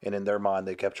me. And in their mind,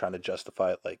 they kept trying to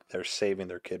justify it, like, they're saving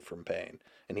their kid from pain.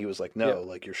 And he was like, Yeah. no,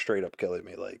 like, you're straight up killing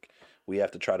me. Like, we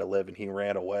have to try to live. And he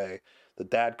ran away. The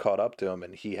dad caught up to him,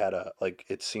 and he had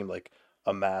it seemed like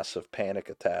a massive panic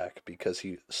attack because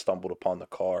he stumbled upon the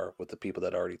car with the people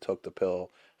that already took the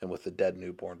pill and with the dead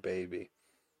newborn baby.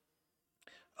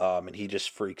 And he just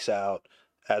freaks out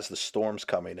as the storm's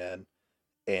coming in,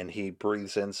 and he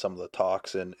breathes in some of the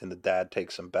toxin, and the dad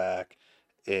takes him back,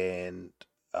 and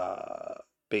uh,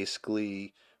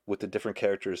 basically with the different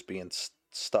characters being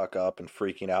stuck up and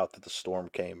freaking out that the storm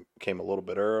came a little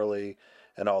bit early,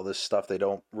 and all this stuff, they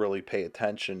don't really pay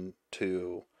attention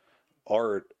to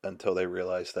Art until they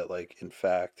realize that, like, in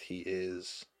fact,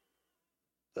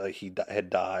 had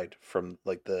died from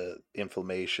like the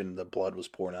inflammation. The blood was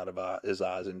pouring out of his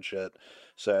eyes and shit.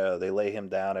 So they lay him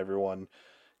down. Everyone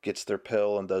gets their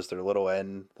pill and does their little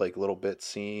little bit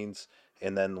scenes.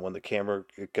 And then when the camera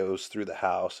goes through the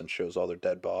house and shows all their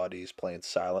dead bodies, playing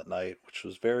Silent Night, which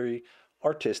was very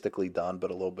artistically done,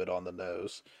 but a little bit on the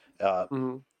nose. Uh,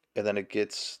 Hmm. and then it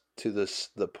gets to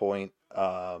the point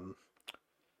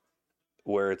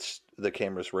where it's the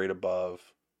camera's right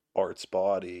above Art's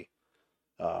body.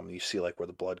 You see like where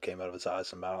the blood came out of his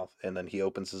eyes and mouth, and then he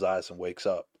opens his eyes and wakes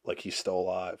up like he's still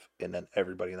alive, and then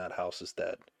everybody in that house is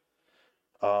dead.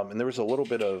 And there was a little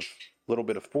bit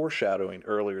of foreshadowing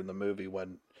earlier in the movie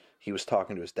when he was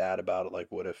talking to his dad about it,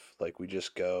 like what if like we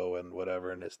just go and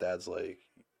whatever, and his dad's like,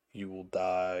 you will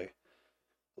die.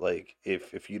 Like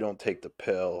if you don't take the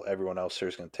pill, everyone else here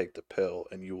is going to take the pill,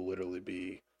 and you will literally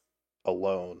be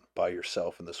alone by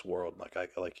yourself in this world. Like I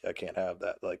can't have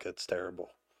that. Like it's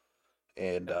terrible.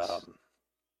 And Yes.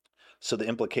 so the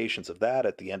implications of that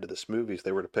at the end of this movie, if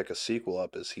they were to pick a sequel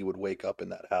up, is he would wake up in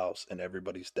that house and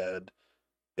everybody's dead,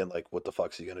 and like, what the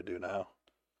fuck's he gonna do now?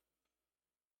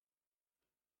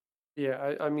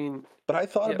 Yeah, I mean, But I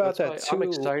thought yeah, about that's that why I'm too.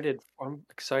 excited. I'm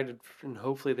excited, and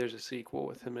hopefully there's a sequel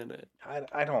with him in it.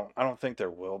 I don't think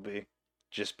there will be,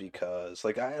 just because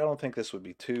like I don't think this would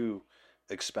be too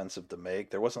expensive to make.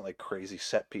 There wasn't like crazy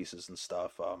set pieces and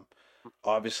stuff.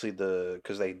 Obviously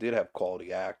because they did have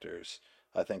quality actors.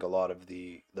 I think a lot of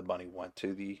the money went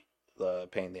to the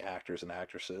paying the actors and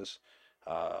actresses.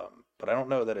 But I don't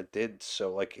know that it did.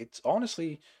 So like it's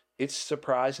honestly it's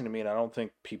surprising to me, and I don't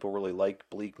think people really like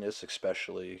bleakness,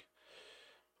 especially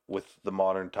with the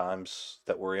modern times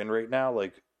that we're in right now,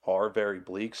 like are very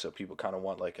bleak. So people kind of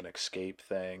want like an escape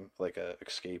thing, like a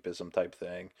escapism type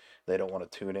thing. They don't want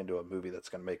to tune into a movie that's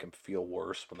going to make them feel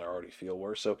worse when they already feel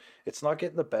worse. So it's not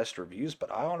getting the best reviews,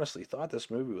 but I honestly thought this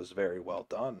movie was very well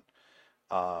done.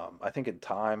 I think in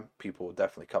time people will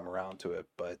definitely come around to it,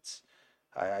 but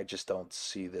I just don't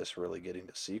see this really getting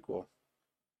a sequel.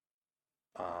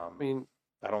 I Um, mean,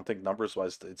 I don't think numbers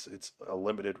wise it's a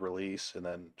limited release and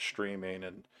then streaming,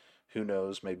 and who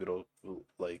knows, maybe it'll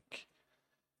like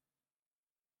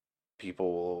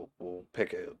people will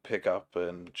pick up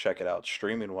and check it out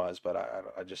streaming wise, but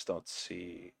I just don't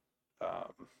see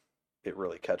it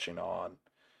really catching on.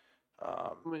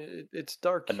 Um, it's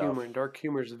dark humor, and enough. dark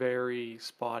humor is very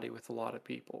spotty with a lot of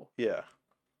people Yeah.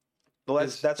 Well,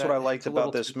 that's because that's what I that liked hits a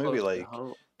about little too this movie. close to Like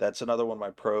home. that's another one of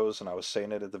my pros, and I was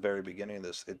saying it at the very beginning of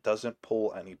this. It doesn't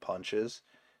pull any punches,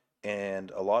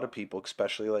 and a lot of people,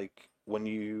 especially like when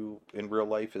you in real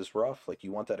life is rough, like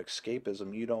you want that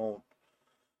escapism. You don't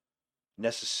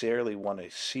necessarily want to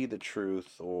see the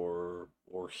truth or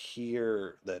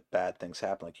hear that bad things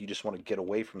happen. Like you just want to get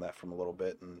away from that from a little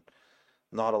bit, and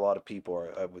not a lot of people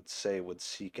are, I would say, would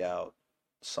seek out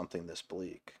something this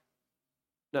bleak.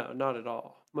 No, not at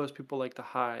all. Most people like to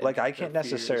Like hide I their can't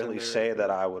fears and necessarily their, say that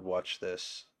I would watch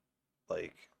this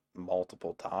like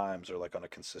multiple times or like on a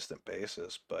consistent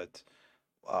basis, but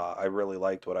I really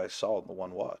liked what I saw in the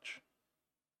one watch.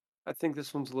 I think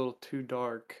this one's a little too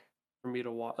dark for me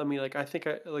to watch. I mean, like I think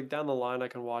I like down the line I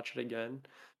can watch it again,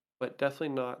 but definitely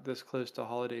not this close to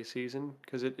holiday season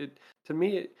because it to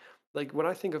me like when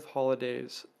I think of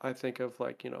holidays, I think of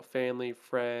like, family,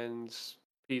 friends,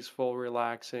 peaceful,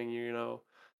 relaxing,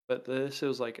 but this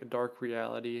is like a dark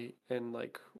reality and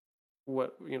like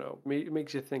what, it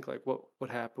makes you think like what would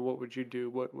happen, what would you do,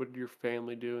 what would your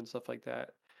family do and stuff like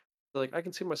that. So, like I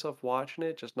can see myself watching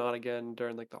it, just not again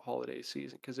during like the holiday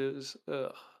season because it was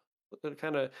it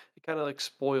kind of like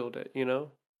spoiled it.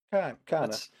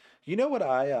 Kind of. That's You know what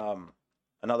I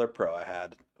another pro I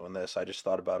had on this, I just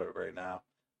thought about it right now.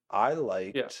 I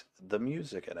yeah. liked the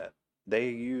music in it. They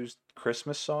used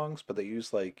Christmas songs, but they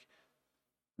used like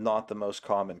not the most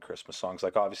common Christmas songs.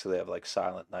 Like obviously they have like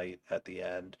Silent Night at the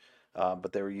end,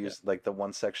 but they were Yeah. used like the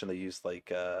one section they used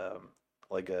like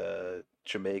a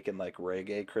Jamaican like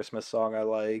reggae Christmas song I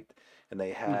liked, and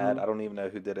they had Mhm. I don't even know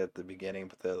who did it at the beginning,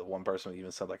 but the one person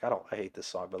even said like I hate this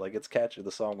song, but like it's catchy.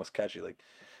 The song was catchy. Like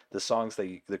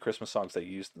the Christmas songs they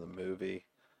used in the movie,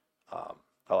 um,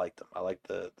 I liked them. I liked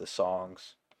the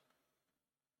songs.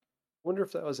 Wonder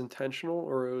if that was intentional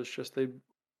or it was just they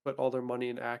put all their money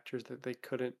in actors that they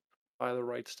couldn't buy the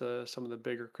rights to some of the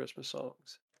bigger Christmas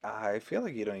songs. I feel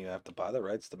like you don't even have to buy the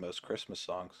rights to most Christmas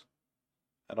songs.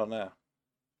 I don't know.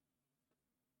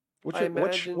 What's I your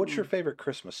what's your imagine favorite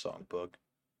Christmas song, Boog?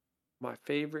 my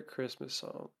favorite Christmas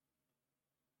song.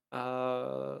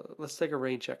 Let's take a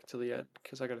rain check to the end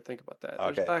because I got to think about that.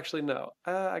 There's Okay, actually no.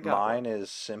 I got one. mine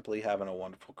is "Simply Having a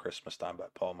Wonderful Christmas Time" by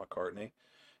Paul McCartney,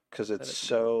 because it's That is a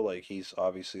good one. so like he's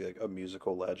obviously like a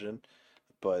musical legend,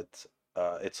 but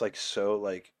it's like so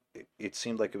like it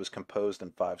seemed like it was composed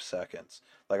in 5 seconds.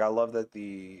 Like I love that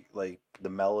the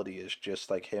melody is just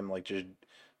like him like just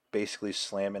basically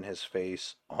slamming his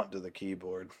face onto the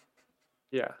keyboard,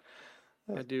 Yeah,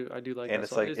 I do like and that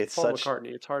it's song. like It's Paul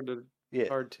McCartney. It's yeah,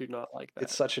 hard to not like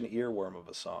it's that. such an earworm of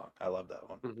a song. I love that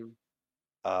one. Hmm.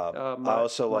 I My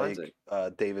also mine's a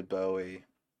like David Bowie,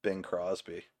 Bing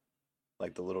Crosby.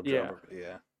 Like the little Yeah, drummer.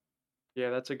 Yeah. yeah,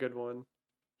 that's a good one.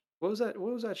 What was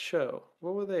that show?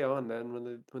 What were they on then when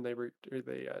they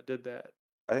did that?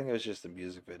 I think it was just a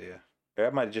music video. Or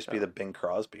that might just be Oh, the Bing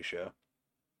Crosby show.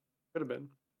 could have been.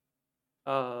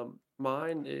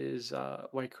 Mine is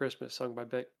White Christmas, sung by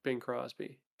Bing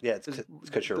Crosby. Yeah, it's Is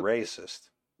because you're racist.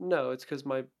 no, it's because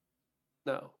my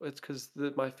no, it's because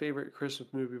my favorite Christmas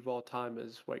movie of all time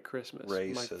is White Christmas. My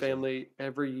Racism. family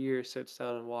every year sits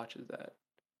down and watches that.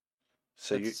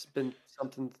 So you It's been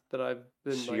something that I've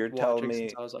been so like you're telling watching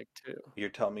since me I was like 2.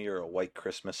 you're a white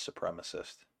Christmas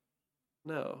supremacist.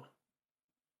 No,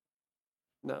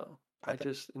 no. I I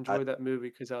think just I enjoyed that movie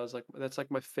because I was like, that's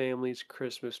like my family's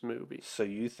Christmas movie. so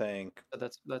you think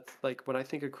That's like when I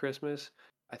think of Christmas,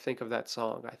 I think of that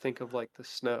song. I think of like the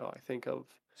snow. I think of,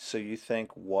 so you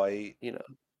think white you know,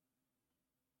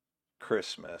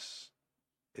 Christmas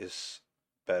is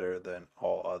better than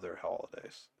all other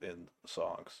holidays in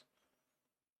songs,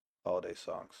 holiday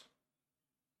songs.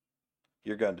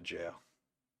 You're going to jail.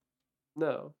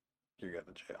 no, You're going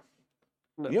to jail.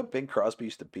 You know, no. Bing Crosby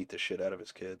used to beat the shit out of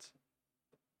his kids.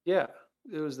 Yeah,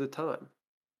 it was the time.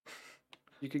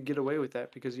 You could get away with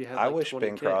that because you had I like wish 20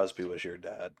 Bing kids. Crosby was your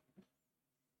dad.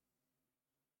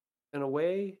 In a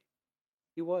way,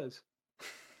 he was.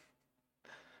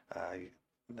 Uh,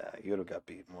 nah, you would have got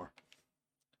beat more.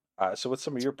 So what's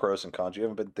some of your pros and cons? You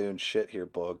haven't been doing shit here,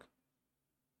 Bug.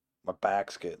 My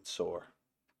back's getting sore.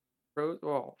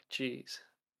 Oh, geez.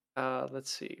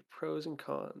 Let's see. Pros and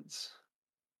cons.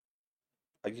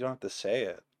 You don't have to say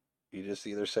it. You just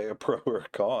either say a pro or a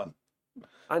con.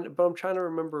 But I'm trying to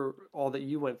remember all that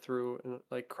you went through and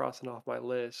like crossing off my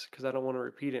list because I don't want to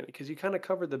repeat it because you kind of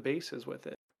covered the bases with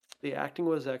it. The acting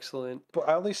was excellent. But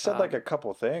I only said like Um, a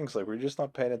couple things. Like, were you just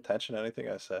not paying attention to anything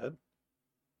I said?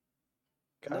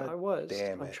 no, God I was.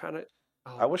 damn I'm it. trying to.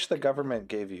 I Oh my wish the goodness. government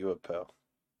gave you a pill.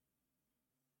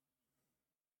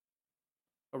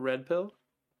 A red pill?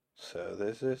 So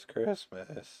this is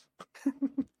Christmas.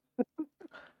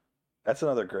 That's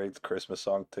another great Christmas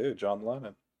song too, John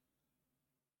Lennon.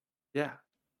 Yeah.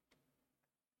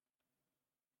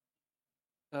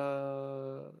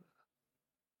 Uh,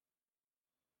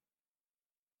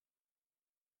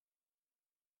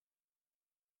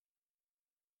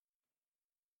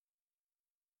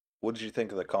 What did you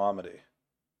think of the comedy?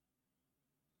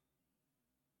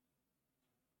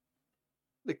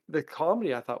 the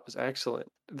comedy I thought was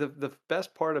excellent. The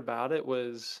best part about it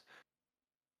was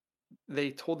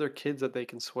they told their kids that they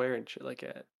can swear and shit like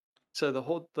that. So the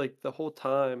whole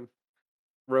time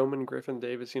Roman Griffin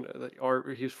Davis, like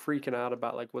Art, he was freaking out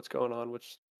about like what's going on,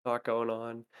 what's not going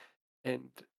on, and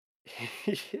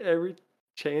every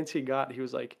chance he got, he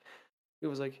was like,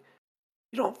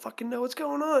 "You don't fucking know what's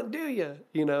going on, do you?"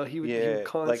 He would Yeah,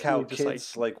 like how constantly just like,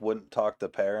 kids like wouldn't talk to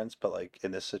parents, but like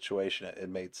in this situation it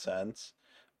made sense.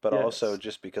 But also yes,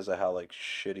 just because of how like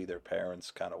shitty their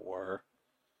parents kind of were,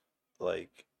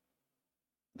 like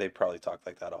they probably talked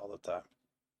like that all the time.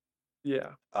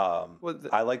 yeah.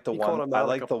 He called him I out a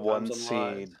like the couple times one on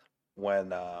lies. scene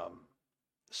when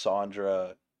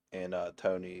Sandra and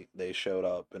Tony they showed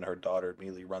up and her daughter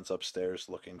immediately runs upstairs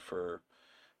looking for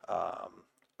um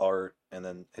Art and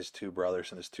then his two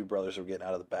brothers were getting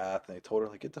out of the bath and they told her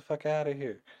like get the fuck out of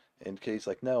here. And Katie's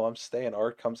like, no, I'm staying.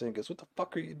 Art comes in and goes, what the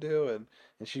fuck are you doing?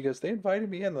 And she goes, they invited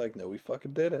me in. They're like, no, we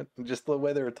fucking didn't. And just the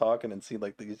way they were talking and seeing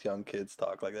like these young kids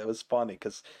talk, like that was funny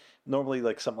because normally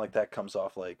like something like that comes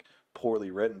off like poorly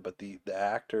written, but the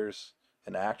actors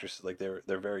and actresses like they're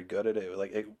very good at it.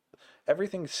 Like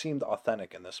everything seemed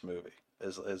authentic in this movie.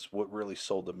 Is what really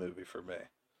sold the movie for me.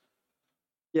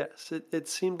 Yes, it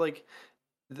seemed like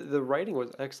the writing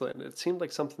was excellent. It seemed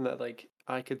like something that like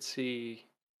I could see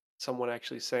someone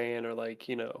actually saying, or like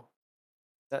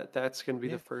that's gonna be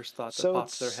the Yeah. first thought that So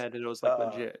popped to their it's head, and it was like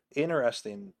legit.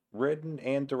 interesting. Written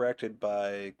and directed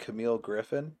by Camille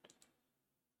Griffin.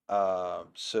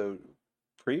 So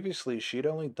previously she'd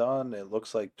only done, it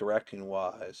looks like directing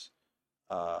wise,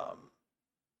 um,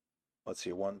 let's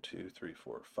see, one, two, three,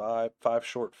 four, five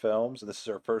short films, and this is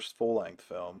her first full length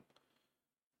film.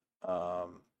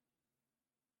 Um,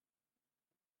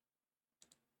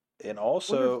 and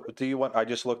Wonder if also, do you want? I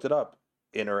just looked it up.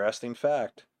 Interesting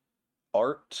fact: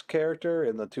 Art's character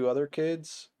and the two other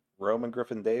kids, Roman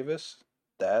Griffin Davis,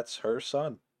 that's her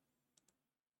son.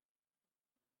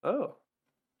 oh,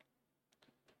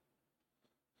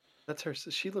 that's her.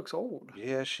 She looks old.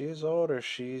 Yeah, she is older.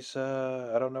 She's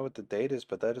I don't know what the date is,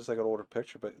 but that is like an older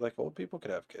picture. But like old people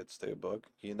could have kids too, Book.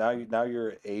 Now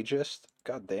you're ageist.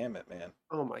 God damn it, man.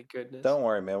 Oh my goodness. Don't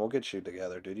worry, man. We'll get you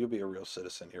together, dude. You'll be a real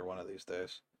citizen here one of these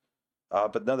days.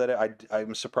 But no,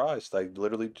 I'm surprised. I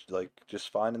literally like just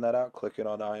finding that out, clicking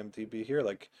on IMDb here,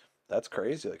 like that's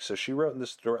crazy. Like, so she wrote in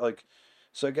this story, like,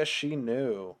 so I guess she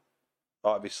knew,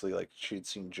 obviously, like she'd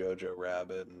seen Jojo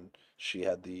Rabbit and she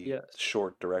had the Yes.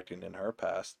 short directing in her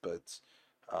past, but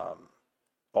um,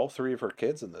 all three of her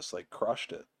kids in this like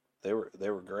crushed it. They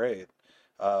were great.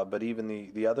 But even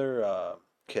the other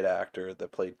kid actor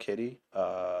that played Kitty,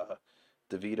 Davida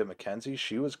McKenzie,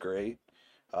 she was great.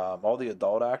 All the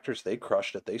adult actors, they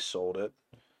crushed it. They sold it.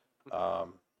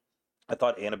 Um, I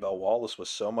thought Annabelle Wallace was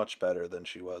so much better than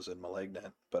she was in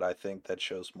 *Malignant*, but I think that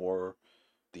shows more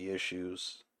the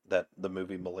issues that the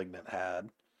movie *Malignant* had.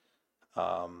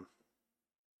 Um,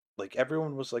 like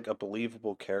everyone was like a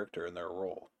believable character in their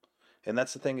role, and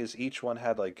that's the thing is each one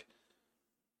had like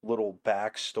little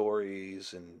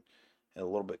backstories and a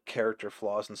little bit character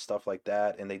flaws and stuff like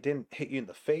that, and they didn't hit you in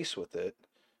the face with it.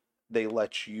 They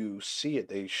let you see it.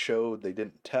 They showed, they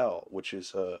didn't tell, which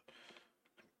is a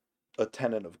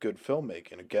tenet of good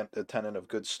filmmaking. Again, a tenet of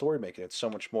good story making. It's so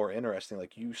much more interesting.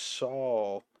 Like you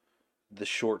saw the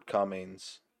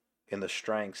shortcomings and the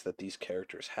strengths that these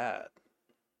characters had.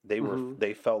 Hmm.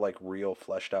 They felt like real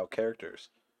fleshed out characters.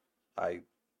 I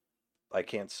I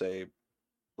can't say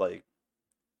like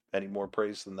any more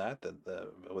praise than that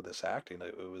with this acting.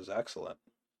 It was excellent.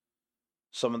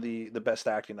 Some of the best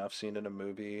acting I've seen in a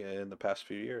movie in the past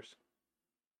few years.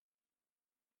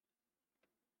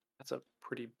 That's a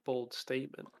pretty bold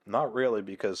statement. Not really,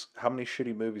 because how many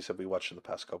shitty movies have we watched in the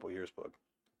past couple years,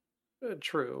 Boog?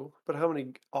 True, but how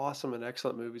many awesome and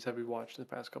excellent movies have you watched in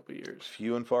the past couple of years?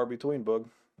 Few and far between, Boog.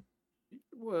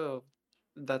 Well,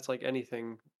 that's like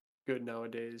anything good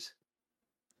nowadays.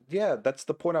 Yeah, that's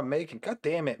the point I'm making. God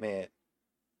damn it, man.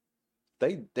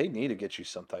 They need to get you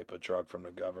some type of drug from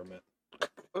the government.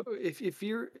 If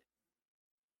you're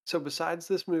so besides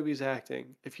this movie's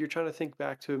acting, if you're trying to think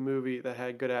back to a movie that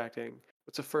had good acting,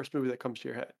 what's the first movie that comes to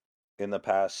your head? In the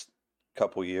past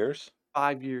couple years,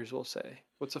 5 years, we'll say.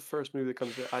 What's the first movie that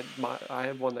comes to I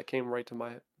have one that came right to my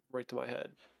head.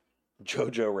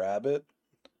 Jojo Rabbit.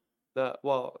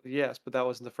 Well, yes, but that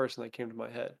wasn't the first thing that came to my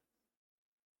head.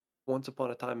 Once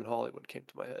Upon a Time in Hollywood came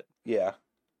to my head. Yeah,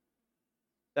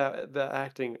 That the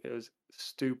acting is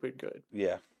stupid good,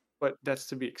 yeah. but that's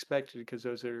to be expected because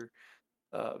those are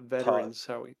Todd, veterans,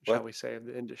 shall what? we say, of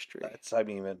the industry. That's I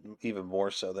mean even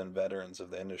more so than veterans of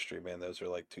the industry, man. Those are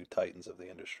like two titans of the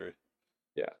industry.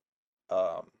 Yeah.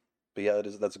 Um, but yeah,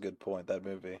 that's a good point. That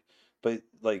movie, but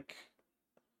like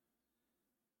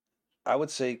I would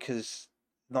say because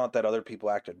not that other people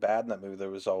acted bad in that movie. There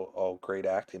was all great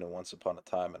acting in Once Upon a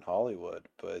Time in Hollywood,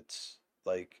 but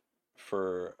like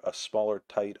for a smaller,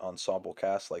 tight ensemble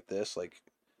cast like this, like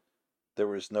there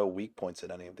was no weak points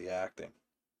in any of the acting.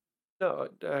 No,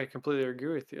 I completely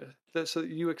agree with you. So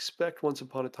you expect Once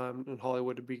Upon a Time in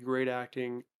Hollywood to be great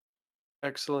acting,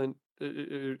 excellent.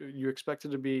 You expect it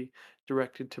to be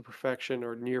directed to perfection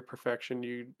or near perfection.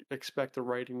 You expect the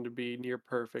writing to be near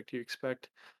perfect. You expect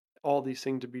all these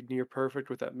things to be near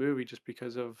perfect with that movie just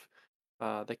because of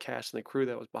the cast and the crew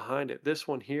that was behind it. This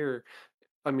one here,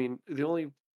 I mean,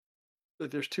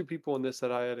 there's two people in this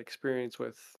that I had experience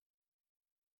with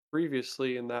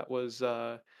previously, and that was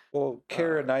Well, uh,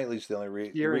 Keira Knightley's the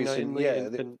only Keira reason. Knightley Yeah,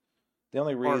 and, and the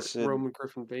only Art reason Roman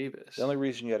Griffin the Davis. only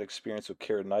reason you had experience with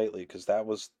Keira Knightley because that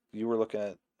was you were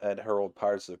looking at her old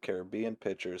Pirates of the Caribbean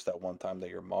pictures that one time that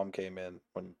your mom came in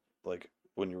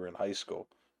when you were in high school.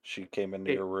 She came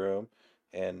into Hey, your room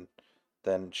and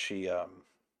then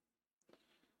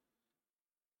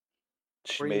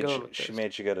where are you going with she this?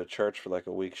 made you go to church for like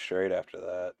a week straight after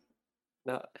that.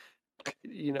 Now,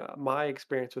 my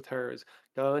experience with her is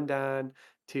going down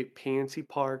to PNC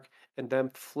Park and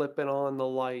them flipping on the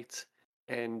lights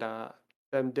and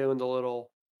them doing the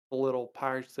little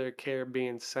Pirates of the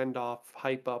Caribbean send off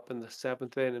hype up in the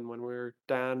seventh inning when we were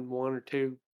down one or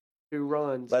two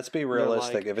runs, Let's be and they're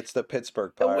realistic. like, If it's the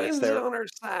Pittsburgh "The Pirates, wind's on our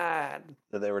side."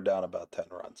 they were down about 10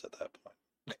 runs at that point.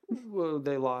 Well,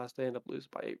 they lost. They ended up losing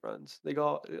by 8 runs. They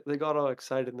got all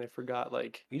excited and they forgot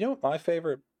like, You know what my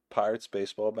favorite Pirates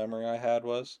baseball memory I had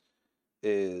was?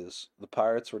 Is the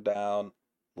Pirates were down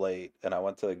late and I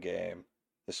went to the game.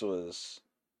 This was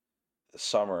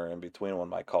summer in between one of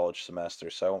my college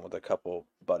semesters, so I went with a couple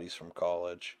buddies from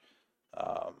college.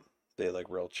 They had like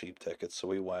real cheap tickets, so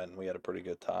we went and we had a pretty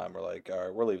good time. We're like, all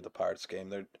right, we're leaving the Pirates game.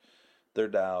 They're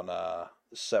down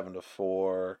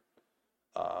 7-4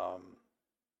 um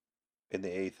in the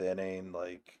eighth inning,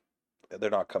 like they're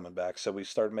not coming back. So we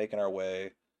started making our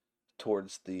way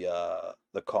towards the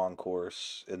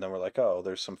concourse, and then we're like, oh,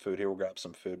 there's some food here. We'll grab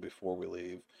some food before we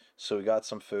leave. So we got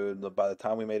some food. By the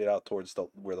time we made it out towards the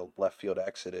where the left field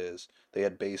exit is, they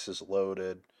had bases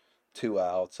loaded, 2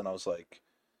 outs, and I was like,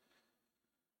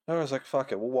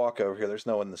 fuck it, we'll walk over here. There's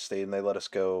no one in the stadium. They let us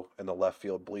go in the left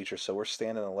field bleachers. So we're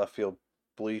standing in the left field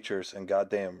bleachers, and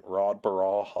goddamn Rod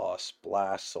Barajas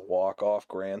blasts a walk-off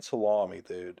grand salami,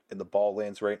 dude. And the ball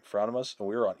lands right in front of us, and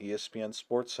we were on ESPN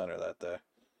Sports Center that day.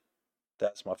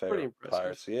 That's my Pretty favorite impressive.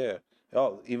 Pirates. Yeah.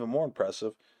 Oh, even more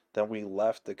impressive, then we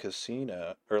left the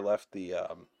casino, or left the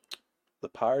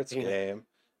Pirates Yeah. game,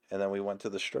 and then we went to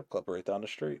the strip club right down the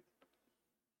street.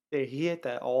 Yeah, he hit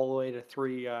that all the way to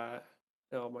three.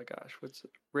 Oh my gosh, what's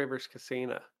it? Rivers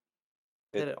Casino?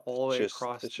 Hit it all the way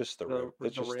across It's just the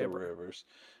river. rivers.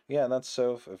 Yeah, and that's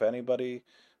so if anybody,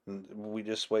 we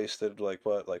just wasted like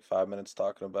 5 minutes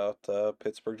talking about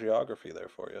Pittsburgh geography there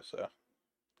for you. So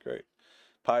great.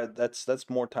 That's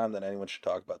more time than anyone should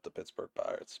talk about the Pittsburgh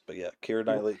Pirates. But yeah, You,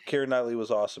 Keira Knightley was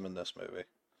awesome in this movie.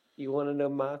 you want to know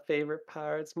my favorite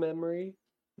Pirates memory?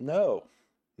 No,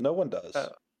 no one does. Oh,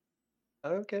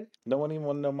 okay. No one even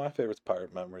want to know my favorite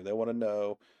pirate memory. They want to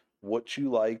know what you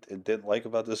liked and didn't like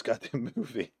about this goddamn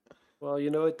movie. Well,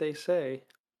 you know what they say.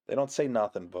 They don't say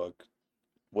nothing, Book.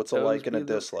 What's a Those like and a be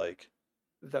the dislike?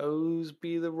 those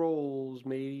be the rules,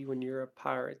 matey, when you're a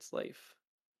pirate's life.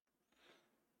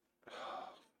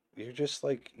 You're just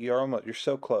like you're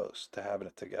so close to having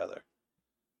it together.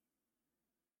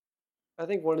 I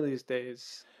think one of these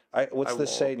days What's I this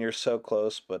won't. saying? You're so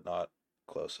close, but not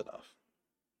close enough.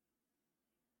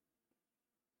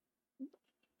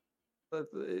 But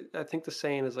I think the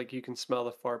saying is like you can smell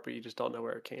the fart, but you just don't know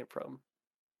where it came from.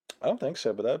 I don't think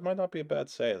so, but that might not be a bad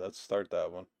say. Let's start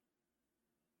that one.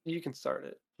 You can start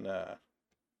it. Nah,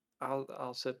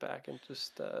 I'll sit back and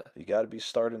just you got to be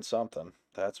starting something.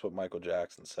 That's what Michael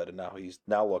Jackson said, and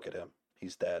now look at him.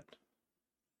 He's dead.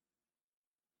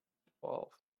 well,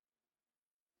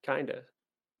 kinda.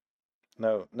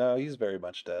 No, he's very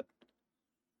much dead.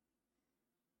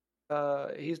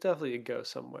 He's definitely a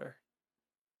ghost somewhere.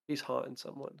 He's haunting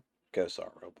someone. Ghosts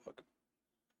aren't real, Book.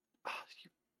 Ah,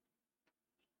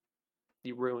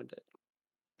 you ruined it.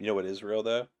 You know what is real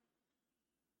though?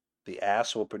 The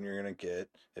ass whooping you're gonna get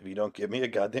if you don't give me a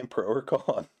goddamn pro or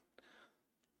con.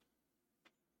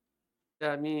 Yeah,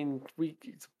 I mean,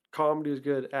 comedy was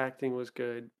good, acting was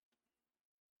good.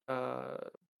 Uh,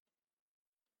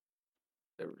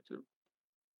 the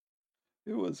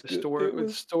It was the good. story, It the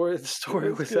was story, the it story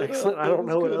was was good. excellent. I It don't was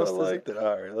know what good. I else to say. liked it.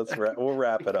 All right, we'll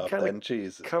wrap it up Kind of then.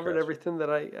 Jesus covered Christ. everything that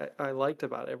I liked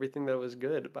about it, everything that was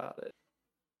good about it.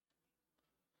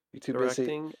 You're too busy.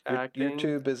 Directing, You're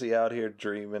too acting. busy out here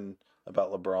dreaming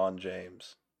about LeBron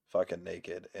James fucking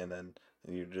naked, and then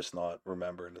you're just not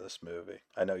remembering this movie.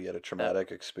 I know you had a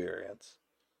traumatic experience.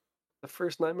 The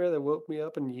first nightmare that woke me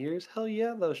up in years. Hell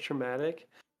yeah, that was traumatic.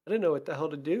 I didn't know what the hell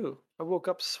to do. I woke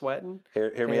up sweating,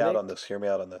 Hear me out on panicked. this. Hear me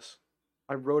out on this.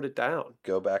 I wrote it down.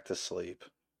 Go back to sleep.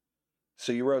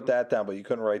 So you wrote that down, but you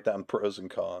couldn't write down pros and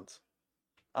cons.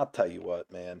 I'll tell you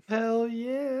what, man. Hell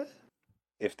yeah.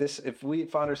 If we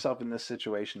find ourselves in this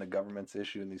situation, the government's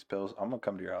issuing these pills, I'm gonna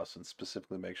come to your house and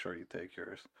specifically make sure you take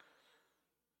yours.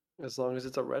 As long as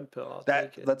it's a red pill, I'll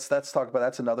That take it. let's talk about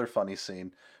that's another funny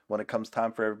scene when it comes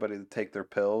time for everybody to take their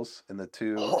pills and the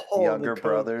two Oh, younger the Coke.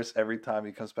 brothers. Every time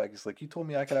he comes back, he's like, "You told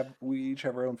me we each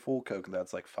have our own full Coke," and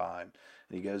that's like fine.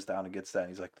 And he goes down and gets that, and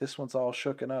he's like, "This one's all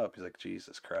shooken up." He's like,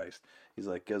 "Jesus Christ!" He's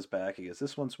like, goes back, he goes,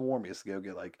 "This one's warm." He has to go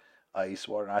get like ice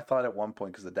water. And I thought at one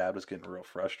point because the dad was getting real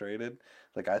frustrated,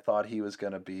 like I thought he was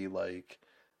gonna be like,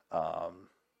 um,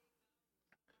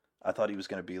 I thought he was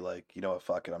gonna be like, you know what,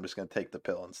 fuck it, I'm just gonna take the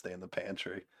pill and stay in the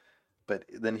pantry. But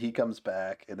then he comes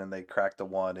back, and then they crack the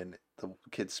one, and the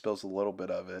kid spills a little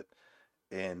bit of it,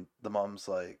 and the mom's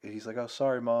like, he's like, "Oh,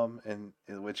 sorry, mom," and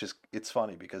which is it's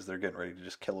funny because they're getting ready to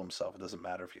just kill himself. It doesn't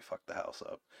matter if you fuck the house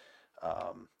up.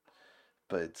 Um,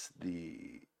 but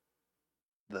the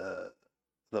the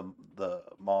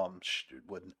mom,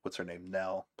 what's her name,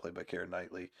 Nell, played by Keira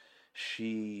Knightley,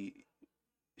 she's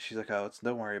like, "Oh,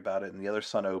 don't worry about it." And the other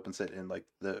son opens it, and like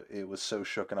it was so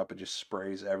shooken up, it just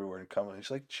sprays everywhere and coming. And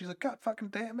she's like, "God fucking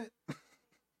damn it!"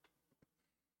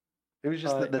 It was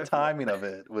just the timing of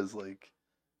it was like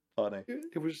funny.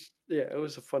 It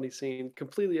was a funny scene.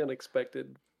 Completely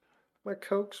unexpected. My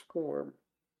Coke's warm.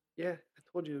 Yeah,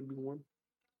 I told you it'd be warm.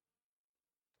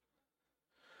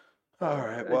 All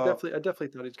right, I well, definitely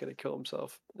thought he was gonna kill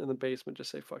himself in the basement. Just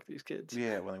say fuck these kids.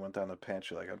 yeah, when they went down the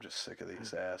pantry, like, I'm just sick of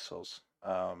these assholes.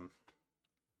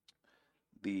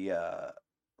 The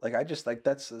like I just like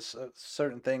that's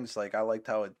certain things like I liked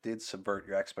how it did subvert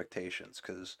your expectations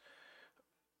because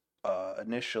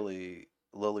initially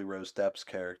Lily Rose Depp's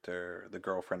character, the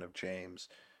girlfriend of James,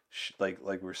 like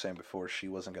we were saying before, she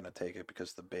wasn't going to take it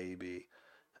because the baby,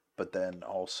 but then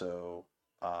also,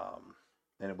 um,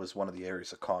 and it was one of the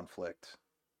areas of conflict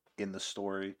in the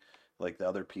story. Like the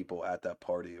other people at that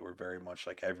party were very much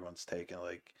like everyone's taken.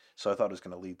 Like, so I thought it was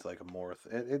going to lead to like a more.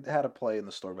 It had a play in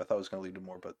the story, but I thought it was going to lead to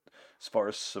more. But as far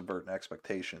as subverting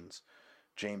expectations,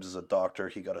 James is a doctor.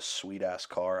 He got a sweet ass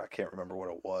car. I can't remember what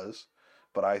it was,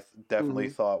 but definitely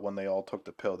Hmm. thought when they all took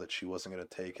the pill that she wasn't going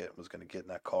to take it and was going to get in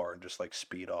that car and just like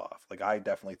speed off. Like I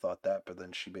definitely thought that, but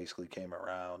then she basically came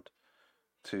around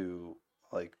to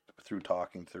like through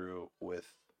talking through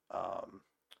um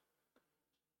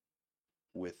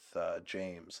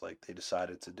James, like they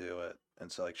decided to do it,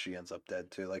 and so like she ends up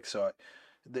dead too. Like so,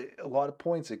 a lot of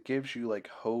points it gives you like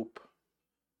hope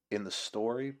in the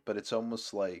story, but it's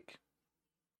almost like,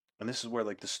 and this is where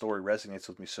like the story resonates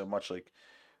with me so much, like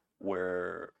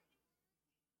where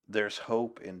there's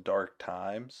hope in dark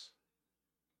times,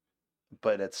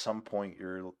 but at some point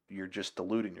you're just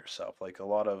deluding yourself. Like a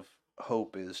lot of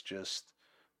hope is just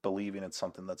believing in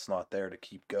something that's not there to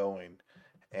keep going.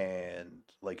 And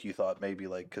like you thought maybe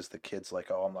like because the kid's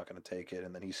like, oh, I'm not going to take it,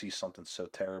 and then he sees something so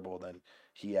terrible, then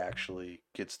he actually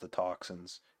gets the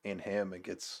toxins in him and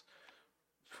gets,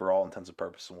 for all intents and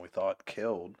purposes, when we thought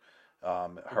killed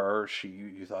her, she,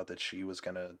 you thought that she was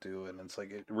gonna do it, and it's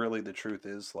like it really, the truth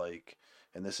is like,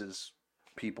 and this is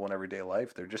people in everyday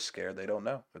life, they're just scared, they don't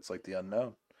know, it's like the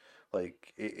unknown.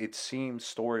 Like it seems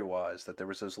story wise that there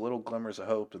was those little glimmers of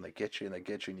hope, and they get you and they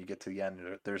get you, and you get to the end,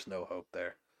 and there's no hope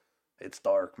there. It's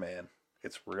dark, man.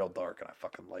 It's real dark, and I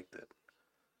fucking liked it.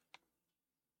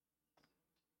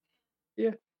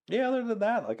 Yeah. Yeah, other than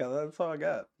that, like that's all I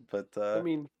got. But I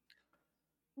mean,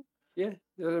 yeah.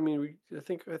 I mean, I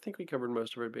think we covered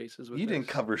most of our bases with you didn't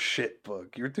this. cover shit,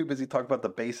 Book. You're too busy talking about the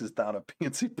bases down at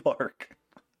PNC Park.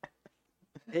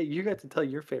 Hey, you got to tell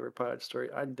your favorite pirate story.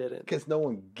 I didn't. Because no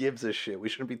one gives a shit. We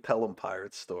shouldn't be telling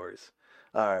pirate stories.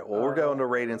 All right, well, we're going to Uh,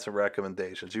 ratings and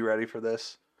recommendations. You ready for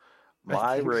this? I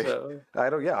My think rate. so. I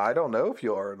don't. Yeah, I don't know if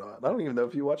you are or not. I don't even know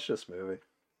if you watched this movie.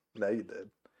 No, you did.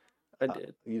 I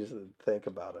did. You just didn't think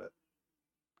about it.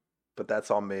 But that's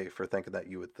on me for thinking that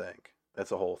you would think.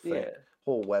 That's a whole thing, Yeah.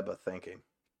 whole web of thinking.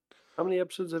 How many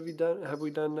episodes have you done? Have we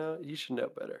done now? You should know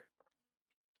better.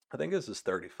 I think this is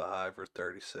 35 or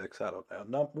 36. I don't know.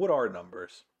 No, what are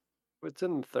numbers? It's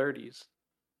in the 30s.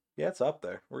 Yeah, it's up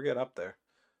there. We're getting up there.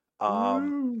 Woo!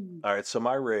 All right. So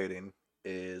my rating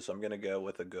is I'm gonna go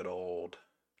with a good old.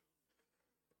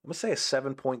 I'm gonna say a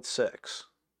 7.6.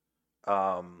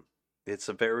 Um, it's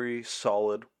a very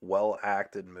solid, well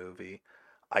acted movie.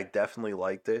 I definitely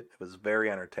liked it. It was very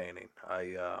entertaining.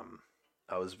 I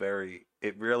was very.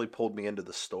 It really pulled me into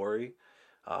the story.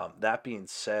 That being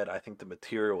said, I think the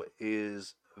material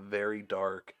is very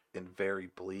dark and very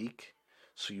bleak.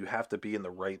 So you have to be in the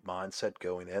right mindset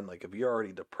going in. Like if you're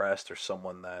already depressed or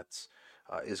someone that's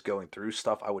is going through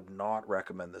stuff, I would not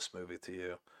recommend this movie to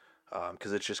you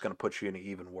because it's just going to put you in an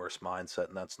even worse mindset,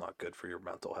 and that's not good for your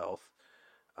mental health.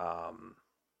 Um,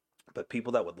 but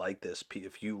people that would like this,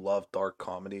 if you love dark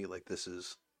comedy, like this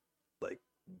is like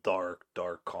dark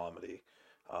comedy.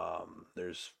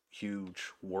 There's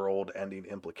huge world-ending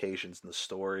implications in the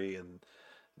story, and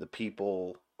the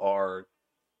people are.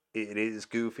 It is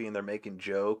goofy, and they're making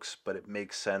jokes, but it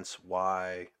makes sense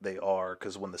why they are.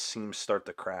 Because when the seams start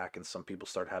to crack, and some people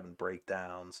start having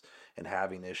breakdowns and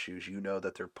having issues, you know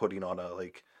that they're putting on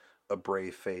a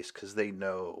brave face because they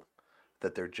know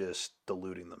that they're just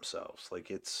deluding themselves.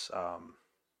 Like it's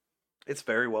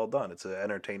very well done. It's an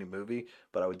entertaining movie,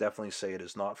 but I would definitely say it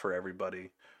is not for everybody.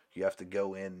 You have to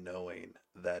go in knowing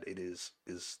that it is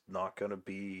not going to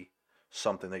be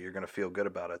something that you're going to feel good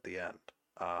about at the end.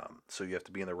 So you have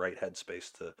to be in the right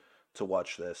headspace to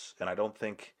watch this. And I don't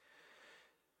think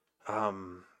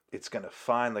it's going to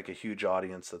find like a huge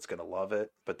audience that's going to love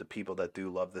it, but the people that do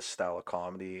love this style of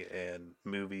comedy and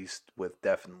movies with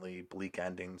definitely bleak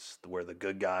endings where the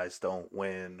good guys don't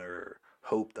win or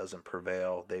hope doesn't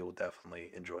prevail, they will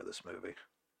definitely enjoy this movie.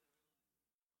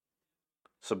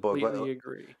 So, book, Completely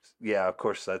agree. yeah, of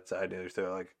course, that's I knew.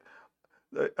 So,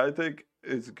 like, I think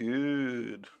it's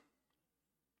good.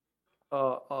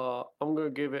 I'm gonna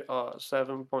give it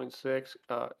 7.6.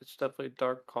 It's definitely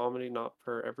dark comedy, not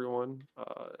for everyone.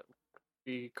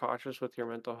 Be cautious with your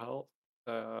mental health.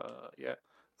 Yeah,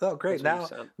 Oh, great!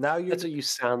 that's what you sound. Now That's what you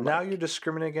sound you're like.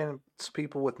 discriminating against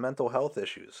people with mental health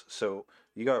issues. So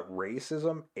you got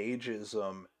racism,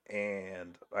 ageism,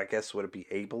 and I guess would it be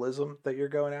ableism that you're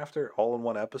going after all in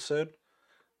one episode?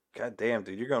 God damn,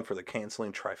 dude, you're going for the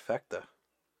canceling trifecta.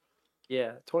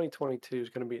 Yeah, 2022 is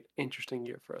gonna be an interesting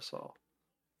year for us all.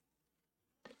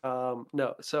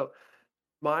 No. So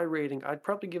my rating, I'd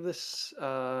probably give this.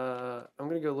 I'm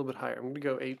gonna go a little bit higher. I'm gonna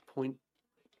go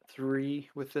 8.3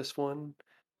 with this one.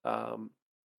 Um,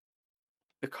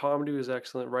 the comedy was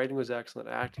excellent, writing was excellent,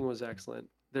 acting was excellent.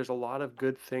 There's a lot of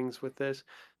good things with this.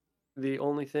 The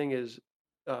only thing is,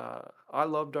 I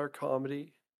love dark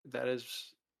comedy. That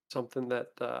is something that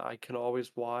I can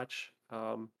always watch.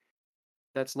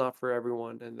 That's not for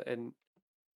everyone, and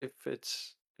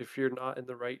if you're not in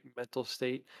the right mental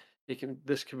state,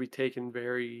 this can be taken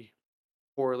very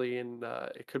poorly, and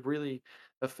it could really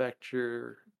affect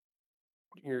your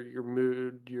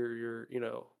mood, your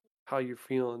how you're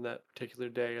feeling that particular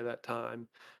day or that time.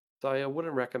 So I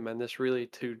wouldn't recommend this really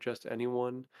to just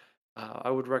anyone. I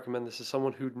would recommend this to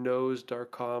someone who knows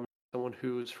dark comedy, someone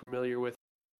who is familiar with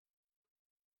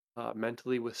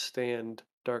mentally withstand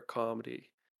dark comedy.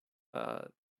 Uh,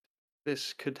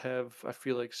 this could have, I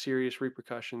feel like, serious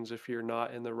repercussions if you're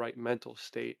not in the right mental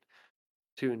state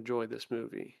to enjoy this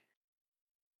movie.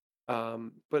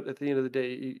 But at the end of the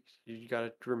day, you got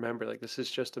to remember, like, this is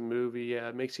just a movie. Yeah,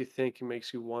 it makes you think, it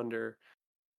makes you wonder,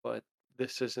 but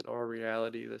this isn't our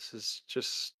reality. This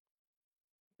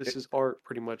It is art,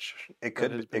 pretty much, it that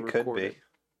could has be, been it could be recorded.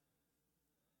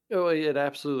 Oh, it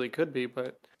absolutely could be,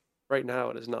 but right now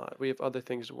it is not. We have other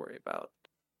things to worry about.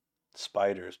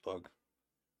 spiders, bug.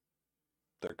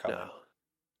 They're coming. No,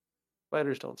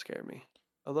 spiders don't scare me.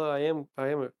 Although I am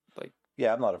like,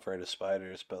 Yeah, I'm not afraid of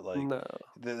spiders, but like, no.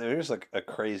 there's like a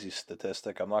crazy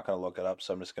statistic. I'm not gonna look it up,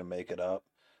 so I'm just gonna make it up.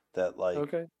 That like,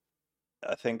 Okay.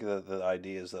 I think that the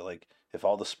idea is that like, if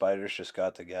all the spiders just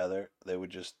got together, they would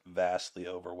just vastly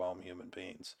overwhelm human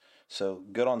beings. So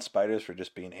good on spiders for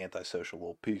just being antisocial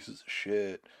little pieces of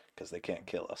shit because they can't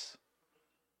kill us.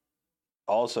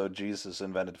 Also, Jesus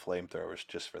invented flamethrowers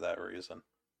just for that reason.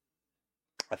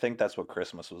 I think that's what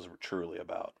Christmas was truly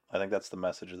about. I think that's the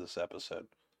message of this episode.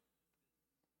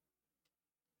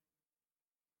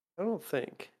 I don't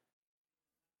think.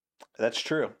 That's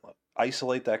true.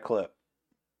 Isolate that clip.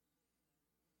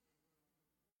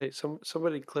 Hey,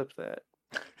 somebody clip that.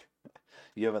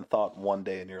 You haven't thought one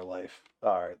day in your life.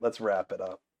 All right, let's wrap it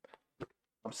up.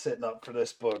 I'm sitting up for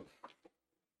this book.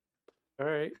 All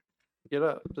right, get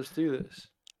up. Let's do this.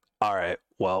 All right.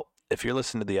 Well, if you're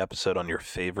listening to the episode on your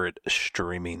favorite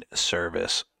streaming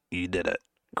service, you did it.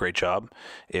 Great job.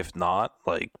 If not,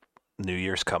 like, New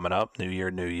Year's coming up, New Year,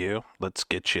 New You. Let's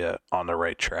get you on the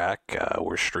right track.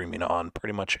 We're streaming on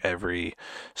pretty much every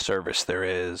service there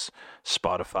is: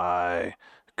 Spotify,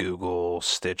 Google,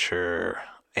 Stitcher,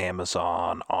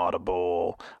 Amazon,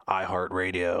 Audible,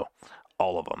 iHeartRadio,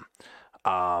 all of them.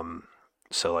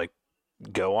 So like,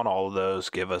 go on all of those.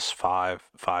 Give us five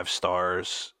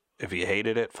stars if you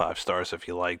hated it, 5 stars if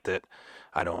you liked it.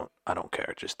 I don't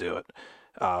care. Just do it.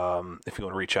 If you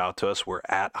want to reach out to us, we're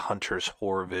at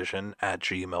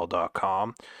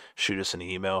huntershorrorvision@gmail.com. Shoot us an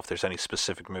email if there's any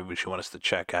specific movies you want us to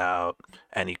check out,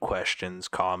 any questions,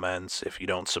 comments. If you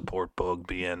don't support Boog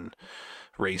being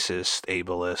racist,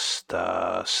 ableist,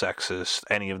 sexist,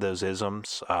 any of those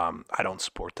isms, I don't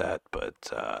support that, but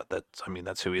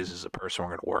that's who he is as a person.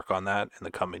 We're going to work on that in the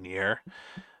coming year.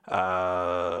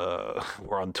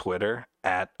 We're on Twitter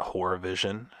at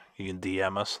HorrorVision. You can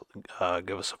DM us,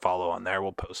 give us a follow on there.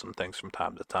 We'll post some things from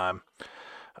time to time.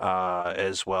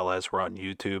 As well as we're on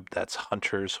YouTube. That's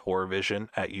Hunters Horror Vision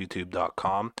at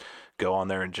youtube.com. Go on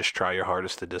there and just try your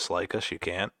hardest to dislike us. You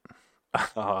can't.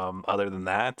 Other than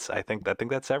that, I think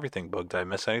that's everything. Boog, did I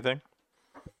miss anything?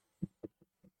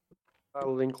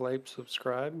 Link, like,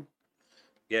 subscribe.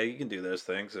 Yeah, you can do those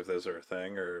things if those are a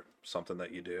thing or something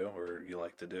that you do or you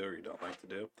like to do or you don't like to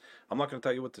do. I'm not going to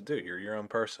tell you what to do. You're your own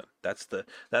person. That's the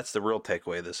real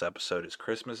takeaway of this episode. Is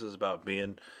Christmas is about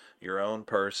being your own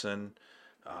person,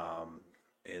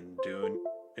 and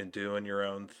doing your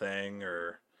own thing.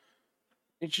 Or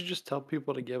You should just tell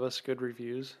people to give us good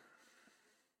reviews.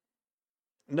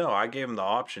 no, I gave them the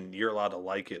option. You're allowed to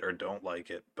like it or don't like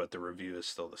it, but the review is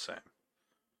still the same.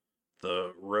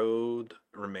 The road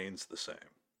remains the same.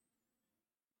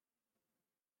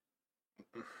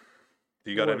 Do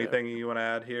you got Whatever. anything you want to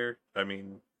add here? I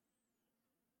mean,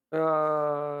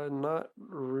 Not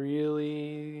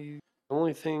really. The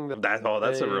only thing that that's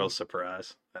a say, real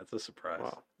surprise. That's a surprise.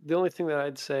 wow. The only thing that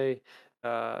I'd say,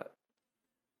 uh,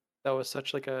 that was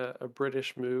such like a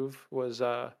British move was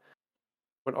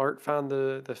when Art found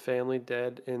the family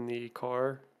dead in the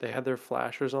car, they had their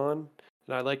flashers on.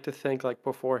 And I like to think, like,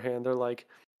 beforehand, they're like,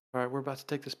 all right, we're about to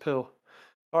take this pill.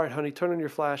 All right, honey, turn on your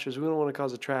flashers. We don't want to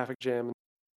cause a traffic jam in the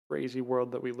crazy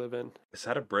world that we live in. Is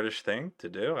that a British thing to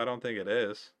do? I don't think it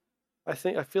is. I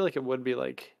feel like it would be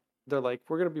like, they're like,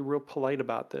 we're gonna be real polite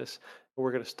about this.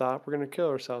 We're gonna stop. We're gonna kill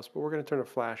ourselves, but we're gonna turn the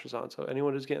flashes on. So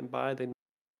anyone who's getting by, they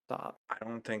stop. I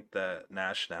don't think that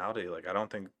nationality, like, I don't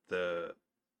think the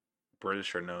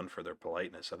British are known for their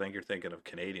politeness. I think you're thinking of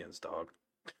Canadians, dog.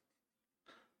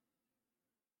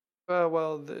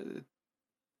 Well, the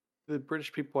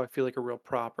British people, I feel like, are real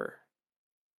proper.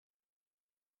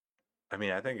 I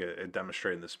mean, I think it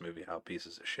demonstrated in this movie how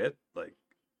pieces of shit, like,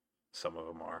 some of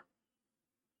them are.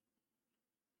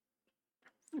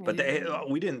 But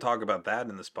we didn't talk about that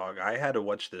in this pod. I had to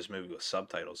watch this movie with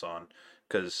subtitles on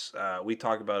because we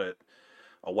talked about it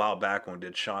a while back when we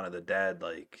did Shaun of the Dead.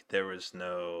 Like there was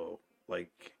no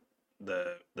like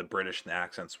the British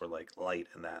accents were like light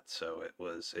in that, so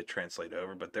it translated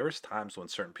over. But there was times when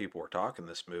certain people were talking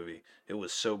this movie, it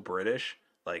was so British,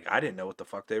 like I didn't know what the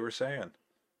fuck they were saying.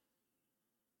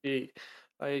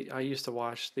 I used to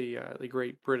watch the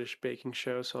Great British Baking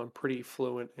Show, so I'm pretty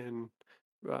fluent in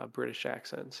British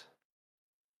accents.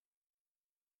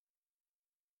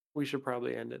 We should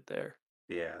probably end it there.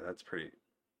 Yeah, that's pretty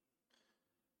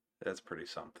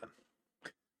something.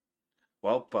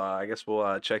 Well, I guess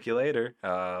we'll check you later.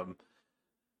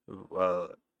 Well,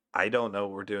 I don't know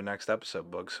what we're doing next episode,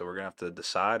 Boog, so we're gonna have to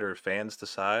decide, or fans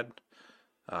decide.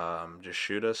 Just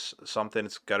shoot us something.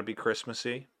 It's got to be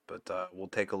Christmassy, but we'll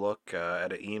take a look at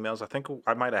the emails. I think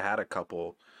I might have had a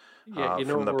couple Yeah, you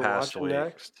know from what the we're past watching week.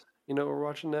 next? You know what we're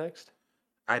watching next?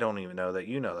 I don't even know that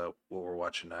you know that what we're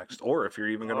watching next, or if you're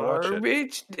even gonna watch it.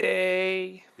 Garbage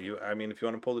Day. I mean, if you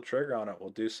want to pull the trigger on it, we'll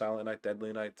do Silent Night,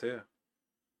 Deadly Night too.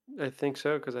 I think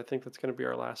so, because I think that's going to be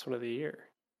our last one of the year.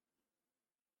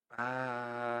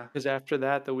 Because after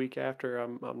that, the week after,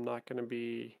 I'm not going to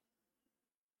be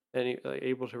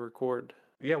able to record.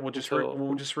 Yeah, we'll just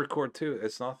record two.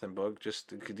 It's nothing, Bug. Just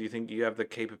do you think you have the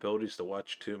capabilities to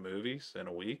watch 2 movies in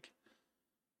a week?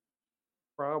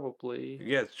 Probably.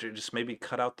 Yeah, just maybe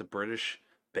cut out the British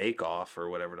Bake Off or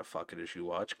whatever the fuck it is you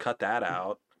watch. Cut that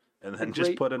out, and then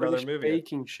just put another British movie.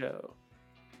 Baking Show.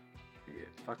 Yeah,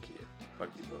 fuck you, Bug.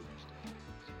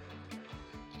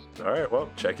 All right, well,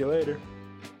 check you later.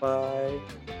 Bye.